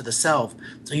service to the self,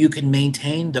 so you can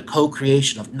maintain the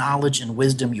co-creation of knowledge and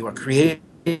wisdom you are creating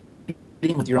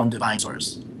with your own divine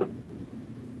source.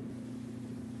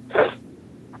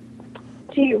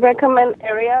 Do you recommend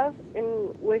areas in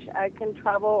which I can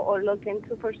travel or look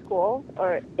into for school,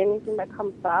 or anything that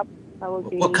comes up? That would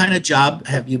be. What kind of job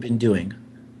have you been doing?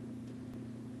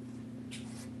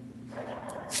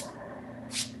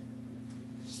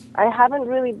 I haven't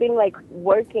really been like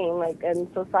working like in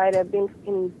society. I've been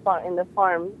in the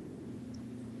farm,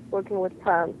 working with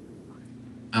plants.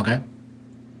 Okay.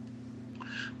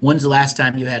 When's the last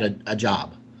time you had a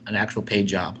job, an actual paid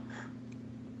job?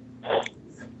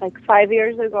 Like 5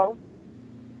 years ago.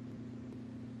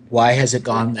 Why has it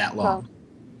gone that long?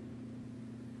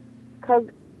 because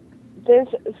this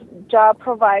job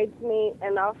provides me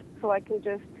enough so I can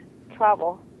just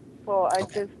travel. So I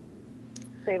just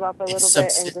save up a little bit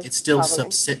and just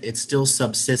it's still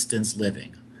subsistence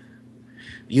living.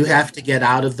 You have to get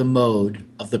out of the mode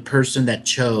of the person that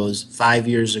chose 5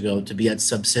 years ago to be at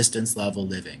subsistence level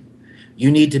living.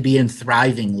 You need to be in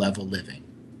thriving level living.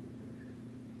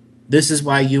 This is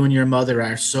why you and your mother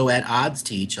are so at odds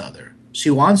to each other. She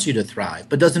wants you to thrive,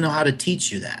 but doesn't know how to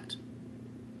teach you that.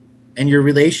 And your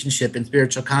relationship and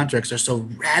spiritual contracts are so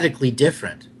radically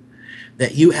different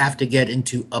that you have to get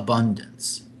into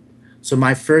abundance. So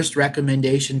my first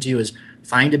recommendation to you is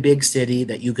find a big city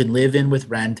that you can live in with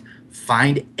rent.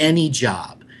 Find any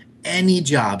job.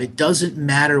 It doesn't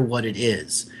matter what it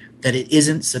is, that it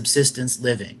isn't subsistence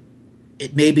living.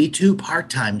 It may be 2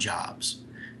 part-time jobs,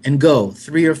 and go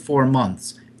 3 or 4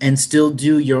 months and still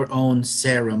do your own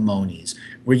ceremonies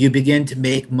where you begin to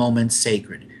make moments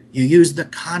sacred. You use the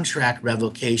contract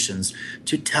revocations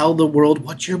to tell the world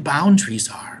what your boundaries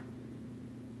are.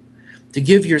 To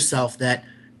give yourself that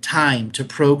time to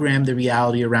program the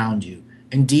reality around you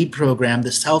and deprogram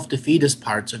the self-defeatist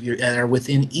parts of that are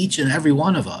within each and every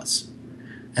one of us.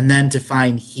 And then to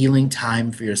find healing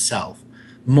time for yourself,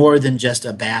 more than just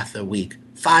a bath a week,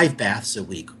 5 baths a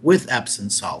week with Epsom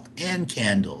salt and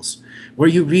candles, where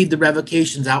you read the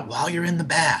revocations out while you're in the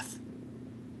bath,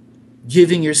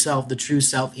 giving yourself the true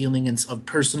self-healing and of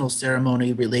personal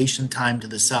ceremony, relation time to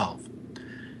the self,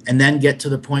 and then get to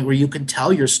the point where you can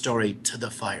tell your story to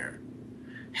the fire.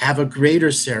 Have a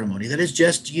greater ceremony that is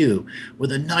just you,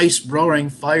 with a nice roaring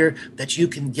fire that you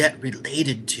can get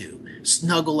related to,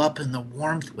 snuggle up in the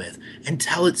warmth with, and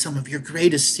tell it some of your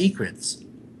greatest secrets.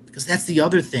 Because that's the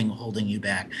other thing holding you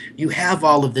back. You have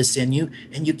all of this in you,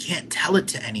 and you can't tell it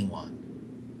to anyone.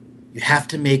 You have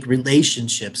to make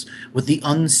relationships with the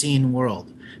unseen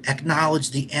world.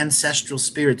 Acknowledge the ancestral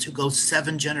spirits who go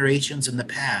 7 generations in the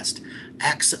past.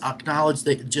 Acknowledge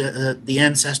the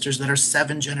ancestors that are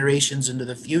 7 generations into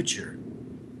the future.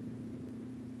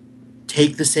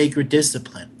 Take the sacred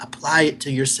discipline. Apply it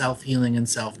to your self-healing and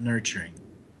self-nurturing.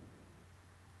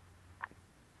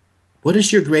 What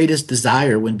is your greatest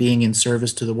desire when being in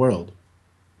service to the world?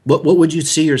 What would you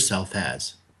see yourself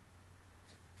as?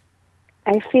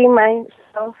 I see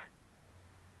myself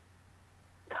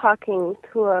talking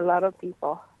to a lot of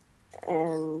people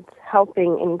and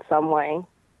helping in some way,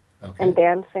 and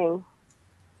dancing,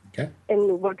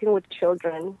 and working with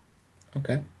children.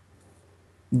 Okay.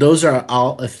 Those are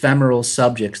all ephemeral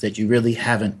subjects that you really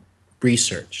haven't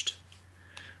researched.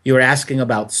 You were asking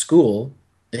about school.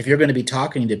 If you're going to be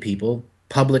talking to people,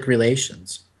 public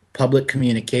relations, public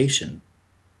communication,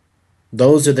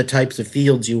 those are the types of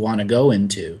fields you want to go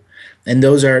into. And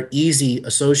those are easy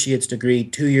associate's degree,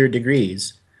 2-year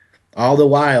degrees. All the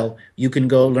while, you can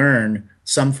go learn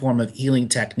some form of healing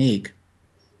technique.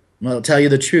 Well, I'll tell you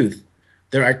the truth.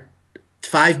 There are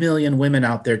 5 million women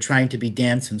out there trying to be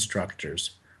dance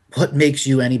instructors. What makes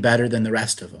you any better than the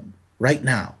rest of them right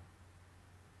now?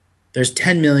 There's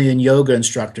 10 million yoga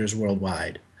instructors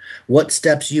worldwide. What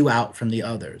steps you out from the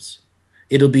others?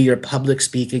 It'll be your public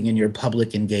speaking and your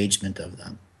public engagement of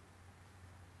them.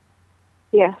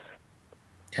 Yes.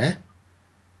 Okay?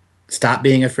 Stop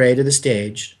being afraid of the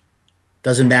stage.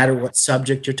 Doesn't matter what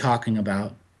subject you're talking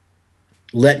about.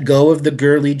 Let go of the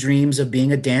girly dreams of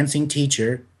being a dancing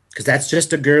teacher, because that's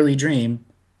just a girly dream.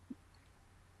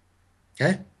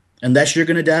 Okay? Unless you're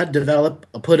going to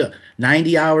put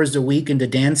 90 hours a week into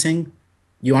dancing,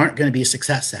 you aren't going to be a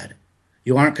success at it.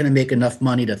 You aren't going to make enough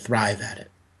money to thrive at it,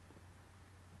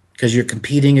 because you're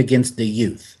competing against the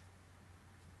youth.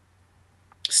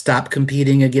 Stop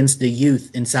competing against the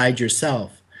youth inside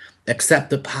yourself.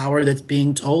 Accept the power that's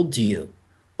being told to you.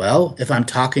 Well, if I'm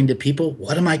talking to people,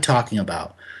 what am I talking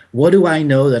about? What do I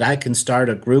know that I can start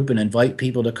a group and invite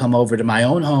people to come over to my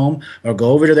own home or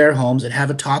go over to their homes and have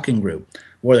a talking group,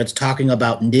 or that's talking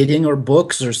about knitting or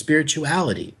books or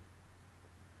spirituality?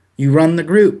 You run the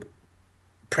group.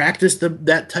 Practice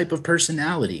that type of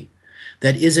personality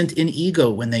that isn't in ego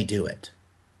when they do it.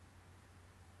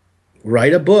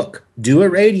 Write a book. Do a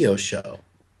radio show.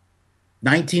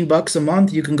 $19 a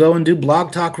month, you can go and do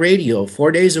Blog Talk Radio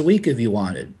 4 days a week if you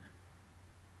wanted.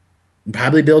 And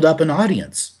probably build up an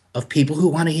audience of people who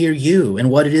want to hear you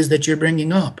and what it is that you're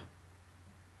bringing up.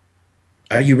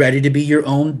 Are you ready to be your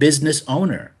own business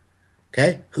owner?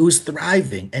 Okay? Who's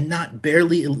thriving and not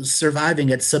barely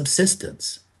surviving at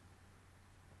subsistence?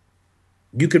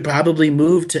 You could probably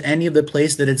move to any of the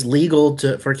place that it's legal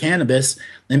for cannabis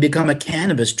and become a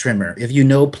cannabis trimmer if you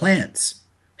know plants.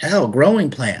 Hell,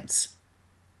 growing plants.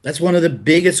 That's one of the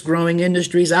biggest growing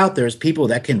industries out there, is people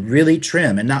that can really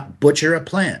trim and not butcher a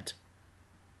plant.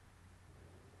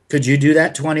 Could you do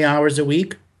that 20 hours a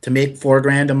week to make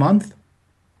 $4,000 a month?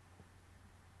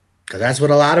 Because that's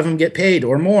what a lot of them get paid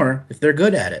or more if they're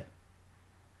good at it.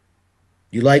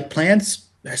 You like plants?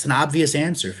 That's an obvious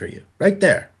answer for you right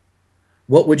there.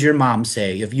 What would your mom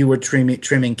say if you were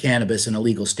trimming cannabis in a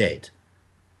legal state?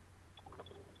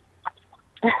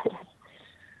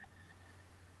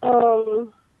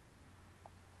 Well,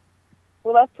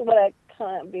 that's what I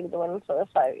kind of been doing for the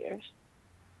 5 years.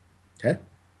 Okay.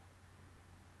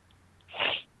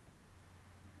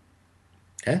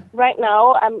 Okay. Right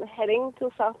now, I'm heading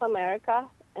to South America,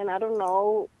 and I don't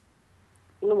know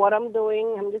what I'm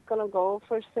doing. I'm just going to go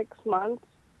for 6 months.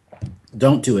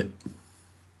 Don't do it.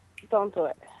 Don't do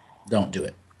it. Don't do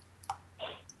it.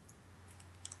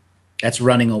 That's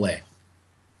running away.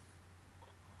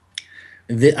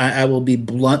 I will be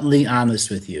bluntly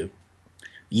honest with you.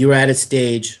 You're at a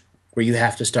stage where you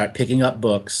have to start picking up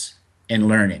books and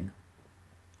learning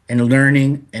and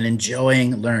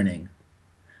enjoying learning,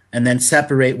 and then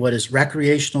separate what is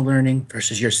recreational learning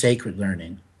versus your sacred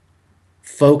learning.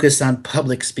 Focus on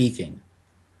public speaking,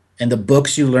 and the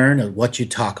books you learn are what you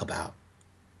talk about.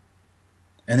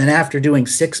 And then after doing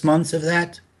 6 months of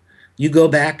that, you go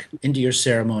back into your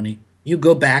ceremony, you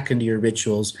go back into your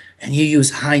rituals, and you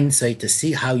use hindsight to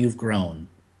see how you've grown.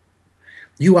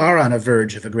 You are on a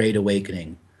verge of a great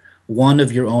awakening, one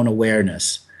of your own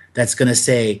awareness that's going to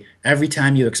say every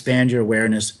time you expand your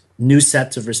awareness, new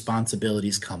sets of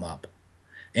responsibilities come up.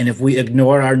 And if we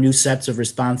ignore our new sets of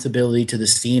responsibility to the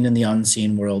seen and the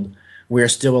unseen world, we're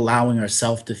still allowing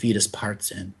ourselves to feed us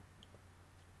parts in.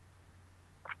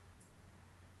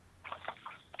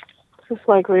 It's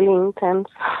like really intense.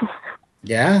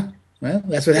 Yeah? Well,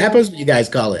 that's what happens when you guys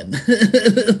call in. That's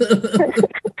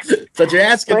what you're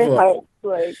asking My for. heart's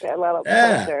like a lot of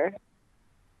pressure.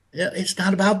 Yeah, it's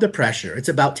not about the pressure. It's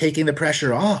about taking the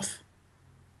pressure off.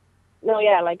 No,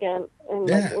 yeah, like in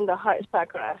the heart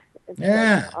chakra. It's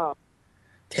like,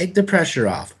 Take the pressure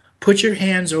off. Put your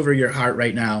hands over your heart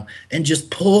right now and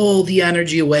just pull the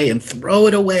energy away and throw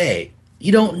it away.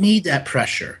 You don't need that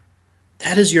pressure.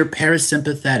 That is your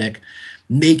parasympathetic,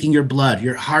 making your blood,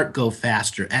 your heart go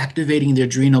faster, activating the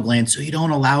adrenal glands so you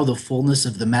don't allow the fullness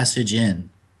of the message in.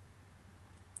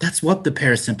 That's what the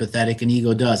parasympathetic and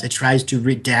ego does. It tries to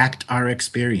redact our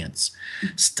experience,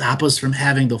 stop us from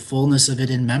having the fullness of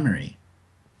it in memory.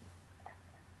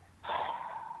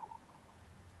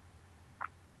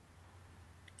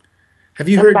 Have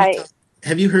you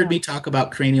heard me talk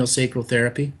about cranial sacral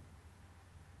therapy?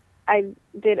 I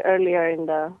did earlier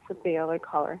with the other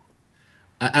caller.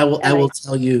 I will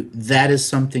tell you that is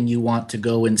something you want to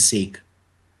go and seek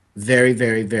very,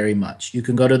 very, very much. You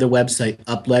can go to the website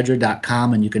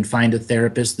upledger.com and you can find a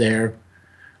therapist there.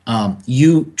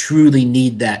 You truly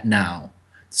need that now.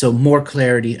 So more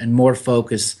clarity and more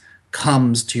focus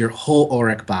comes to your whole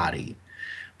auric body.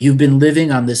 You've been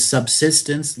living on this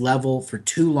subsistence level for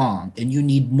too long, and you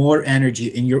need more energy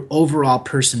in your overall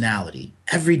personality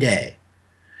every day.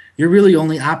 You're really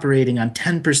only operating on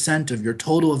 10% of your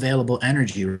total available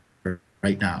energy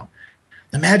right now.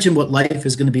 Imagine what life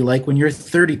is going to be like when you're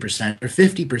 30% or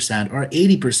 50% or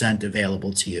 80%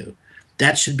 available to you.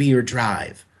 That should be your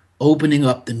drive, opening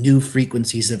up the new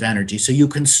frequencies of energy so you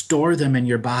can store them in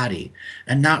your body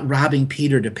and not robbing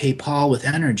Peter to pay Paul with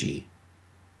energy.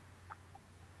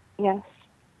 Yes.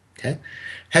 Okay.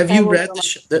 Have you read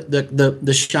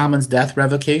the Shaman's Death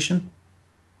Revocation?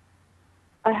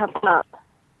 I have not.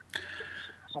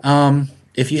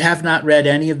 If you have not read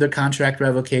any of the contract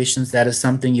revocations, that is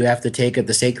something you have to take at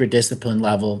the sacred discipline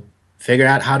level. Figure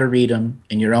out how to read them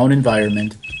in your own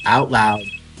environment, out loud,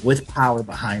 with power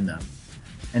behind them.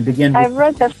 And begin. I've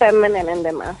read the feminine and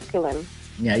the masculine.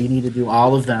 Yeah, you need to do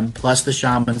all of them, plus the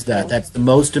Shaman's Death. That's the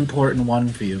most important one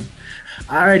for you.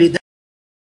 Alrighty.